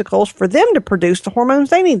testicles for them to produce the hormones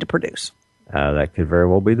they need to produce. That could very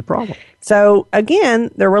well be the problem. So,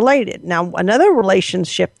 again, they're related. Now, another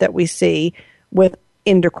relationship that we see with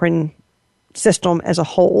endocrine system as a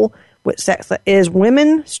whole with sex is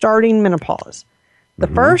women starting menopause. The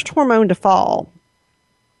first hormone to fall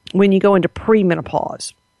when you go into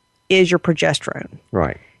premenopause is your progesterone.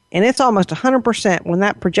 Right. And it's almost 100%. When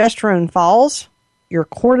that progesterone falls, your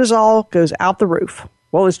cortisol goes out the roof.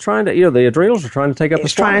 Well, it's trying to, the adrenals are trying to take up the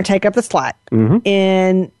slack. It's trying to take up the slack. Mm-hmm.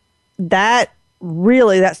 And that's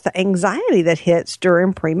the anxiety that hits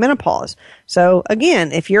during premenopause. So,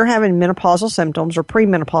 again, if you're having menopausal symptoms or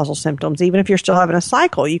premenopausal symptoms, even if you're still having a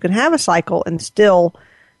cycle, you can have a cycle and still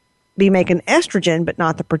be making estrogen, but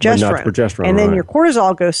not the progesterone. And then your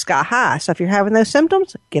cortisol goes sky high. So if you're having those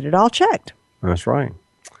symptoms, get it all checked. That's right.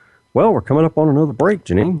 Well, we're coming up on another break,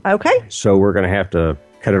 Janine. Okay. So we're going to have to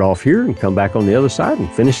cut it off here and come back on the other side and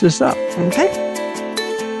finish this up. Okay.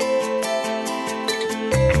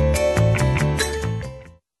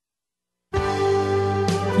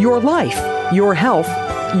 Your life, your health,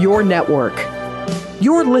 your network.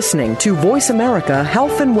 You're listening to Voice America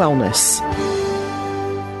Health and Wellness.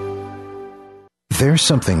 There's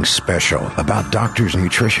something special about Doctor's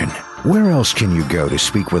Nutrition. Where else can you go to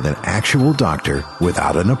speak with an actual doctor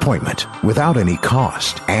without an appointment, without any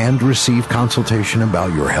cost, and receive consultation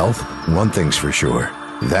about your health? One thing's for sure,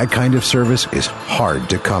 That kind of service is hard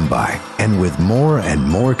to come by. And with more and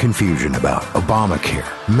more confusion about Obamacare,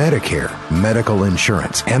 Medicare, medical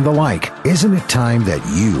insurance, and the like, isn't it time that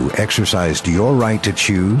you exercised your right to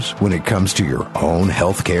choose when it comes to your own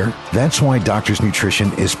health care? That's why Doctor's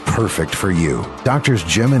Nutrition is perfect for you. Doctors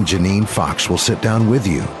Jim and Janine Fox will sit down with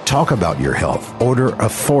you, talk about your health, order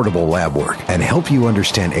affordable lab work, and help you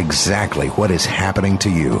understand exactly what is happening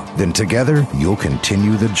to you. Then together, you'll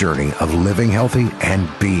continue the journey of living healthy and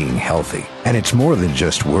being healthy. And it's more than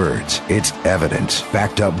just words. It's evidence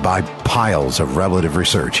backed up by piles of relative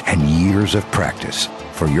research and years of practice.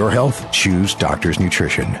 For your health, choose Doctor's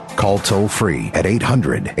Nutrition. Call toll-free at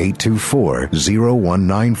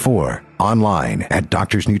 800-824-0194. Online at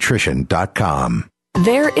doctorsnutrition.com.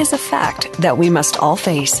 There is a fact that we must all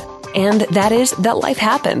face, and that is that life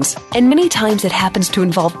happens. And many times it happens to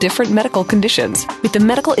involve different medical conditions. With the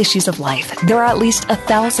medical issues of life, there are at least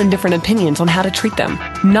 1,000 different opinions on how to treat them.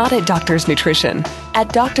 Not at Doctor's Nutrition.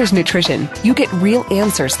 At Doctor's Nutrition, you get real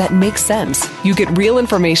answers that make sense. You get real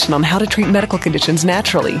information on how to treat medical conditions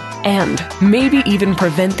naturally, and maybe even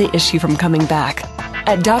prevent the issue from coming back.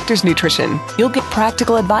 At Doctor's Nutrition, you'll get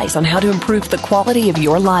practical advice on how to improve the quality of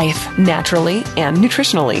your life, naturally and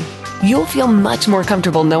nutritionally. You'll feel much more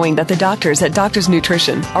comfortable knowing that the doctors at Doctor's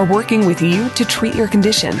Nutrition are working with you to treat your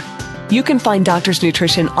condition. You can find Doctor's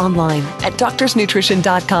Nutrition online at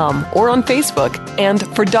doctorsnutrition.com or on Facebook. And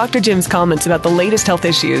for Dr. Jim's comments about the latest health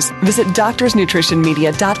issues, visit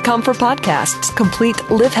doctorsnutritionmedia.com for podcasts,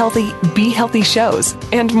 complete Live Healthy, Be Healthy shows,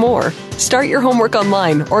 and more. Start your homework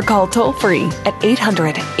online or call toll-free at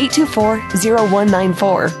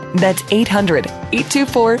 800-824-0194. That's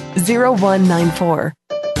 800-824-0194.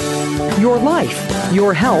 Your life,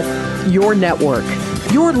 your health, your network.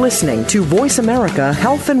 You're listening to Voice America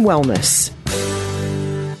Health and Wellness.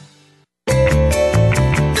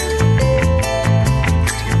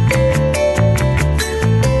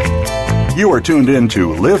 You are tuned in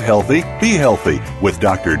to Live Healthy, Be Healthy with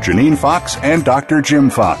Dr. Janine Fox and Dr. Jim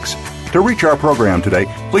Fox. To reach our program today,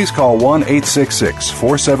 please call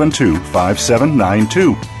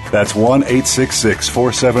 1-866-472-5792. That's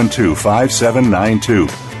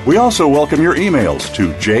 1-866-472-5792. We also welcome your emails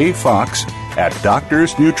to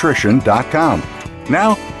jfox@doctorsnutrition.com.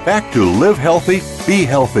 Now, back to Live Healthy, Be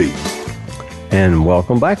Healthy. And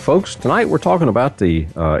welcome back, folks. Tonight we're talking about the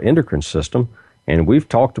endocrine system, and we've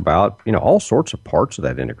talked about, all sorts of parts of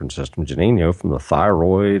that endocrine system, Janine, from the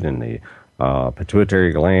thyroid and the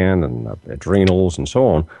pituitary gland and adrenals and so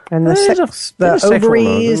on. And the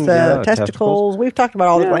ovaries, the testicles. We've talked about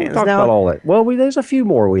all the glands. We've talked about all that. Well, there's a few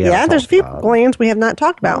more we haven't talked about. Yeah, there's a few glands we have not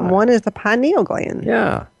talked about. Right. And one is the pineal gland.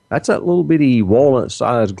 Yeah. That's that little bitty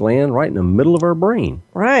walnut-sized gland right in the middle of our brain.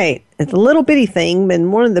 Right. It's a little bitty thing,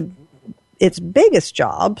 and one of its biggest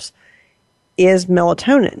jobs is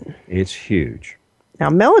melatonin. It's huge. Now,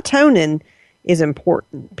 melatonin is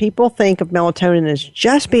important. People think of melatonin as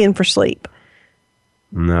just being for sleep.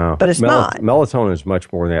 No. But it's not. Melatonin is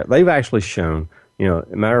much more than that. They've actually shown, as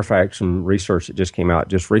a matter of fact, some research that just came out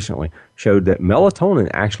just recently showed that melatonin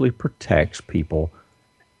actually protects people.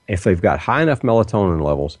 If they've got high enough melatonin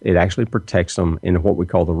levels, it actually protects them in what we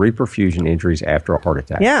call the reperfusion injuries after a heart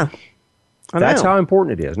attack. Yeah. That's how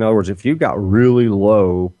important it is. In other words, if you've got really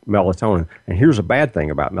low melatonin, and here's a bad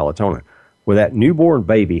thing about melatonin, well, that newborn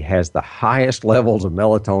baby has the highest levels of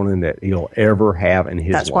melatonin that he'll ever have in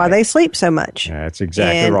his life. That's why they sleep so much. That's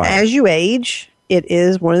exactly right. And as you age, it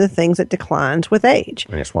is one of the things that declines with age.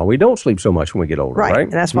 And that's why we don't sleep so much when we get older, right?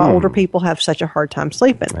 And that's why older people have such a hard time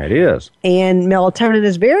sleeping. It is. And melatonin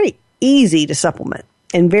is very easy to supplement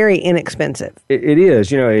and very inexpensive. It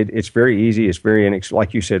is. It's very easy. It's very,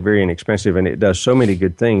 like you said, very inexpensive, and it does so many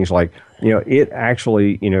good things. Like, it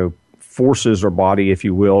actually, forces our body, if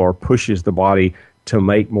you will, or pushes the body to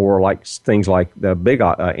make more like things like the big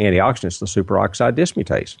antioxidants, the superoxide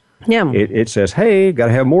dismutase. Yeah. It says, hey, got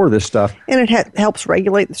to have more of this stuff. And it helps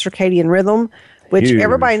regulate the circadian rhythm, which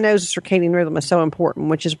everybody knows the circadian rhythm is so important,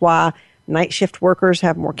 which is why night shift workers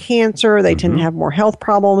have more cancer. They tend to have more health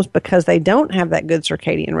problems because they don't have that good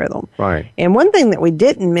circadian rhythm. Right. And one thing that we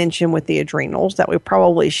didn't mention with the adrenals that we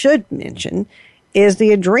probably should mention is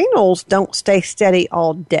the adrenals don't stay steady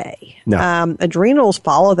all day. No. Adrenals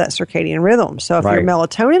follow that circadian rhythm. So if your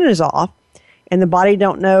melatonin is off and the body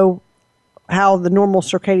don't know how the normal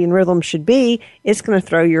circadian rhythm should be, it's going to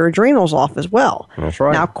throw your adrenals off as well. That's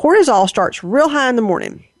right. Now, cortisol starts real high in the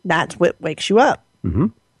morning. That's what wakes you up. Mm-hmm.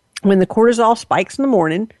 When the cortisol spikes in the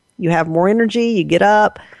morning, you have more energy, you get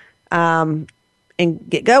up and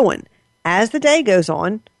get going. As the day goes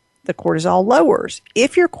on, the cortisol lowers.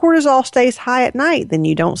 If your cortisol stays high at night, then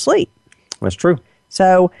you don't sleep. That's true.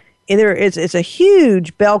 So It's a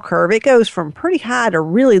huge bell curve. It goes from pretty high to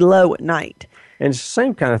really low at night. And it's the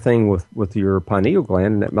same kind of thing with your pineal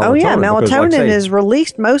gland and that melatonin. Oh, yeah. Melatonin because, is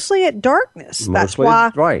released mostly at darkness. That's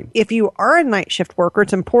why if you are a night shift worker,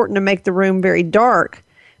 it's important to make the room very dark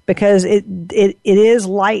because it is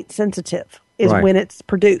light sensitive is when it's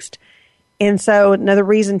produced. And so another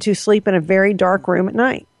reason to sleep in a very dark room at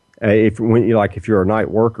night. If you're a night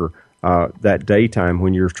worker, that daytime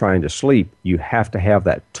when you're trying to sleep, you have to have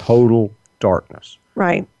that total darkness.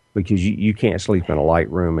 Right. Because you can't sleep in a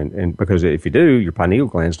light room, and because if you do, your pineal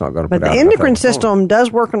gland's not going to put out enough. But the endocrine system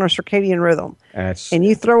does work on our circadian rhythm. And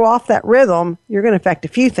you throw off that rhythm, you're going to affect a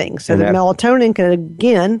few things. So the melatonin can,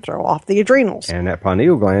 again, throw off the adrenals. And that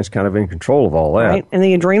pineal gland's kind of in control of all that. Right. And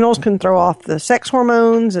the adrenals can throw off the sex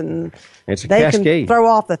hormones, and it's a they cascade. Can throw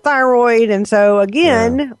off the thyroid. And so,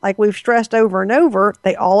 again, like we've stressed over and over,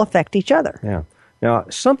 they all affect each other. Yeah. Now,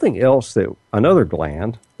 something else another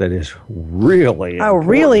gland that is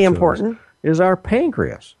really important is our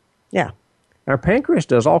pancreas. Yeah. Our pancreas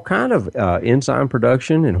does all kind of enzyme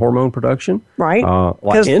production and hormone production. Right.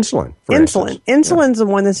 Like insulin, for instance. Insulin's the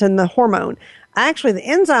one that's in the hormone. Actually, the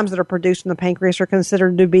enzymes that are produced in the pancreas are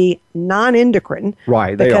considered to be non-endocrine.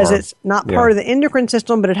 Right, because it's not part of the endocrine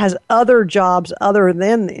system, but it has other jobs other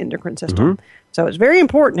than the endocrine system. Mm-hmm. So it's very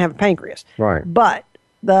important to have a pancreas. Right. But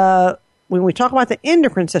when we talk about the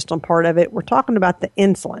endocrine system part of it, we're talking about the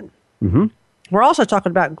insulin. Mm-hmm. We're also talking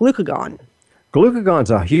about glucagon. Glucagon's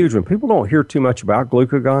a huge one. People don't hear too much about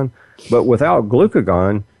glucagon, but without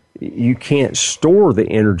glucagon, you can't store the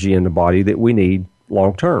energy in the body that we need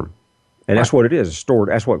long term. And that's what it is. It's stored.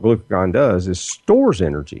 That's what glucagon does, is stores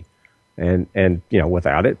energy. And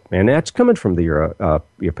without it, and that's coming from your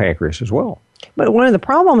pancreas as well. But one of the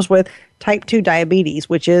problems with type 2 diabetes,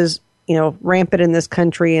 which is rampant in this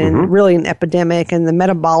country and really an epidemic, and the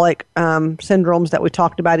metabolic syndromes that we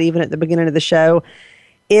talked about even at the beginning of the show,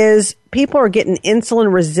 is people are getting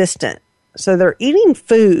insulin resistant. So they're eating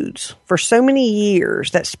foods for so many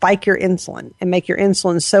years that spike your insulin and make your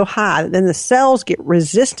insulin so high that then the cells get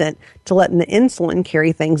resistant to letting the insulin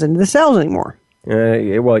carry things into the cells anymore.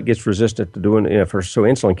 It gets resistant to doing so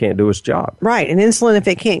insulin can't do its job. Right. And insulin, if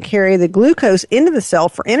it can't carry the glucose into the cell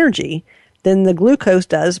for energy, then the glucose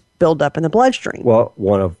does build up in the bloodstream. Well,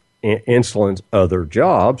 one of insulin's other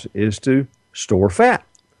jobs is to store fat.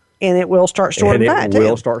 And it will start storing fat, too. And it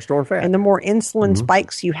will start storing fat. And the more insulin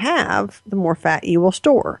spikes you have, the more fat you will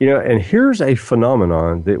store. And here's a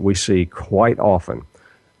phenomenon that we see quite often.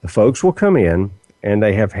 The folks will come in, and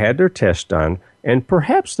they have had their test done, and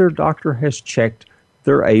perhaps their doctor has checked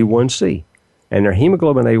their A1C. And their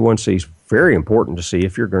hemoglobin A1C is very important to see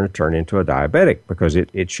if you're going to turn into a diabetic, because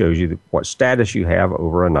it shows you what status you have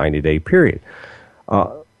over a 90-day period.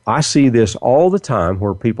 I see this all the time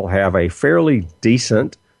where people have a fairly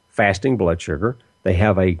decent fasting blood sugar. They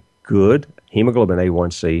have a good hemoglobin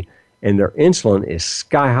A1C, and their insulin is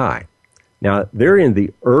sky high. Now, they're in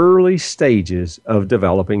the early stages of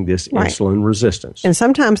developing this insulin resistance. And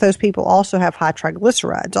sometimes those people also have high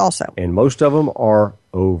triglycerides also. And most of them are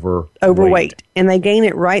overweight. And they gain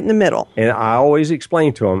it right in the middle. And I always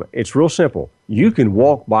explain to them, it's real simple. You can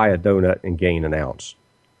walk by a donut and gain an ounce.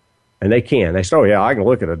 And they can. They say, oh, yeah, I can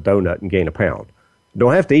look at a donut and gain a pound.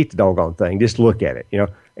 Don't have to eat the doggone thing. Just look at it,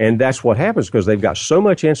 And that's what happens because they've got so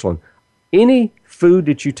much insulin. Any food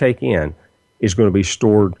that you take in is going to be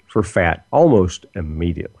stored for fat almost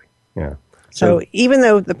immediately. Yeah. So even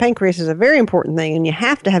though the pancreas is a very important thing and you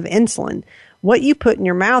have to have insulin, what you put in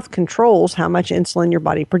your mouth controls how much insulin your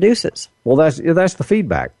body produces. Well, that's the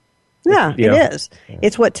feedback. Yeah, it is. Yeah.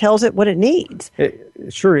 It's what tells it what it needs. It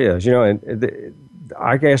sure is.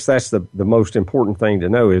 I guess that's the most important thing to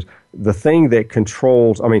know is the thing that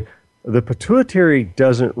controls, the pituitary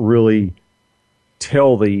doesn't really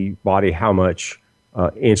tell the body how much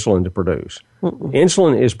insulin to produce. Mm-mm.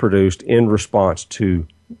 Insulin is produced in response to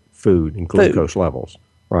food and glucose levels.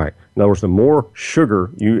 Right. In other words, the more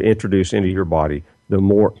sugar you introduce into your body, the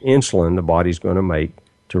more insulin the body's going to make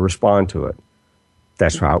to respond to it.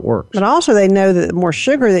 That's how it works. But also they know that the more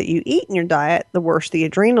sugar that you eat in your diet, the worse the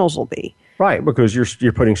adrenals will be. Right, because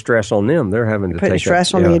you're putting stress on them. They're having to putting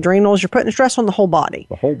stress on the adrenals. You're putting stress on the whole body.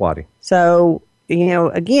 The whole body. So,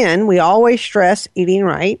 again, we always stress eating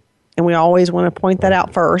right, and we always want to point that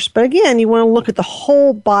out first. But again, you want to look at the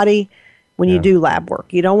whole body when you do lab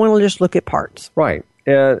work. You don't want to just look at parts. Right.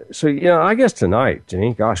 So, I guess tonight,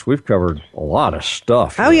 Jenny, gosh, we've covered a lot of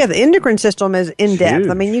stuff. Oh, yeah, the endocrine system is in depth.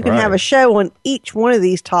 You can have a show on each one of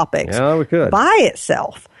these topics we could. by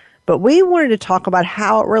itself. but we wanted to talk about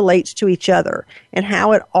how it relates to each other and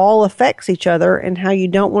how it all affects each other and how you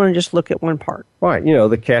don't want to just look at one part. Right.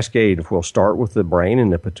 The cascade will start with the brain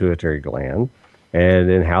and the pituitary gland, and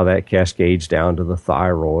then how that cascades down to the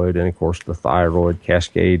thyroid. And, of course, the thyroid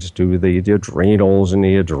cascades to the adrenals, and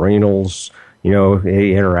the adrenals,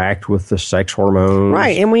 they interact with the sex hormones.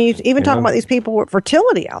 Right. And when you even talk about these people with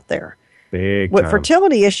fertility out there, with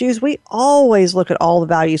fertility issues, we always look at all the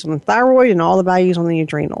values on the thyroid and all the values on the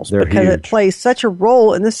adrenals. They're because huge. It plays such a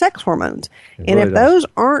role in the sex hormones. And really if those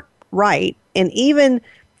aren't right, and even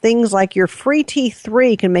things like your free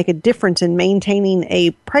T3 can make a difference in maintaining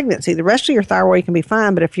a pregnancy. The rest of your thyroid can be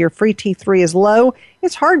fine, but if your free T3 is low,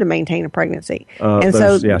 it's hard to maintain a pregnancy.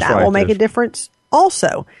 That will make a difference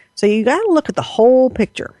also. So you got to look at the whole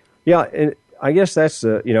picture. Yeah, and I guess that's,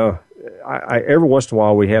 I every once in a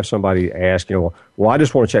while we have somebody ask, well, I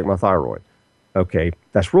just want to check my thyroid. Okay,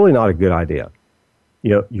 that's really not a good idea.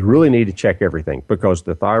 You really need to check everything, because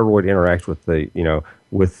the thyroid interacts with the,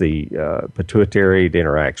 with the pituitary, it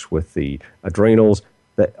interacts with the adrenals.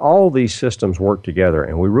 That all these systems work together,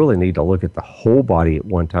 and we really need to look at the whole body at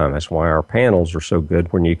one time. That's why our panels are so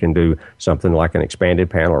good when you can do something like an expanded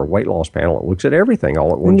panel or a weight loss panel. It looks at everything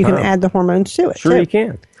all at one time. And you can add the hormones to it. Sure, you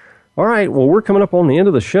can. All right, well, we're coming up on the end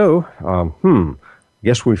of the show.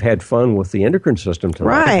 Guess we've had fun with the endocrine system tonight.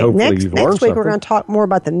 Right. Hopefully Next week something. we're going to talk more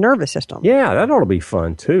about the nervous system. Yeah, that ought to be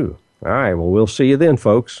fun, too. All right, well, we'll see you then,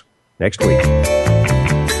 folks, next week.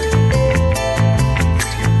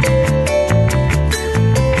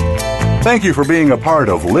 Thank you for being a part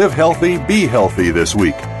of Live Healthy, Be Healthy this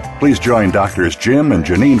week. Please join Doctors Jim and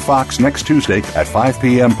Janine Fox next Tuesday at 5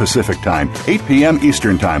 p.m. Pacific Time, 8 p.m.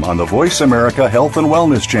 Eastern Time on the Voice America Health and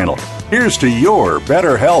Wellness Channel. Here's to your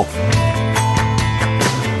better health.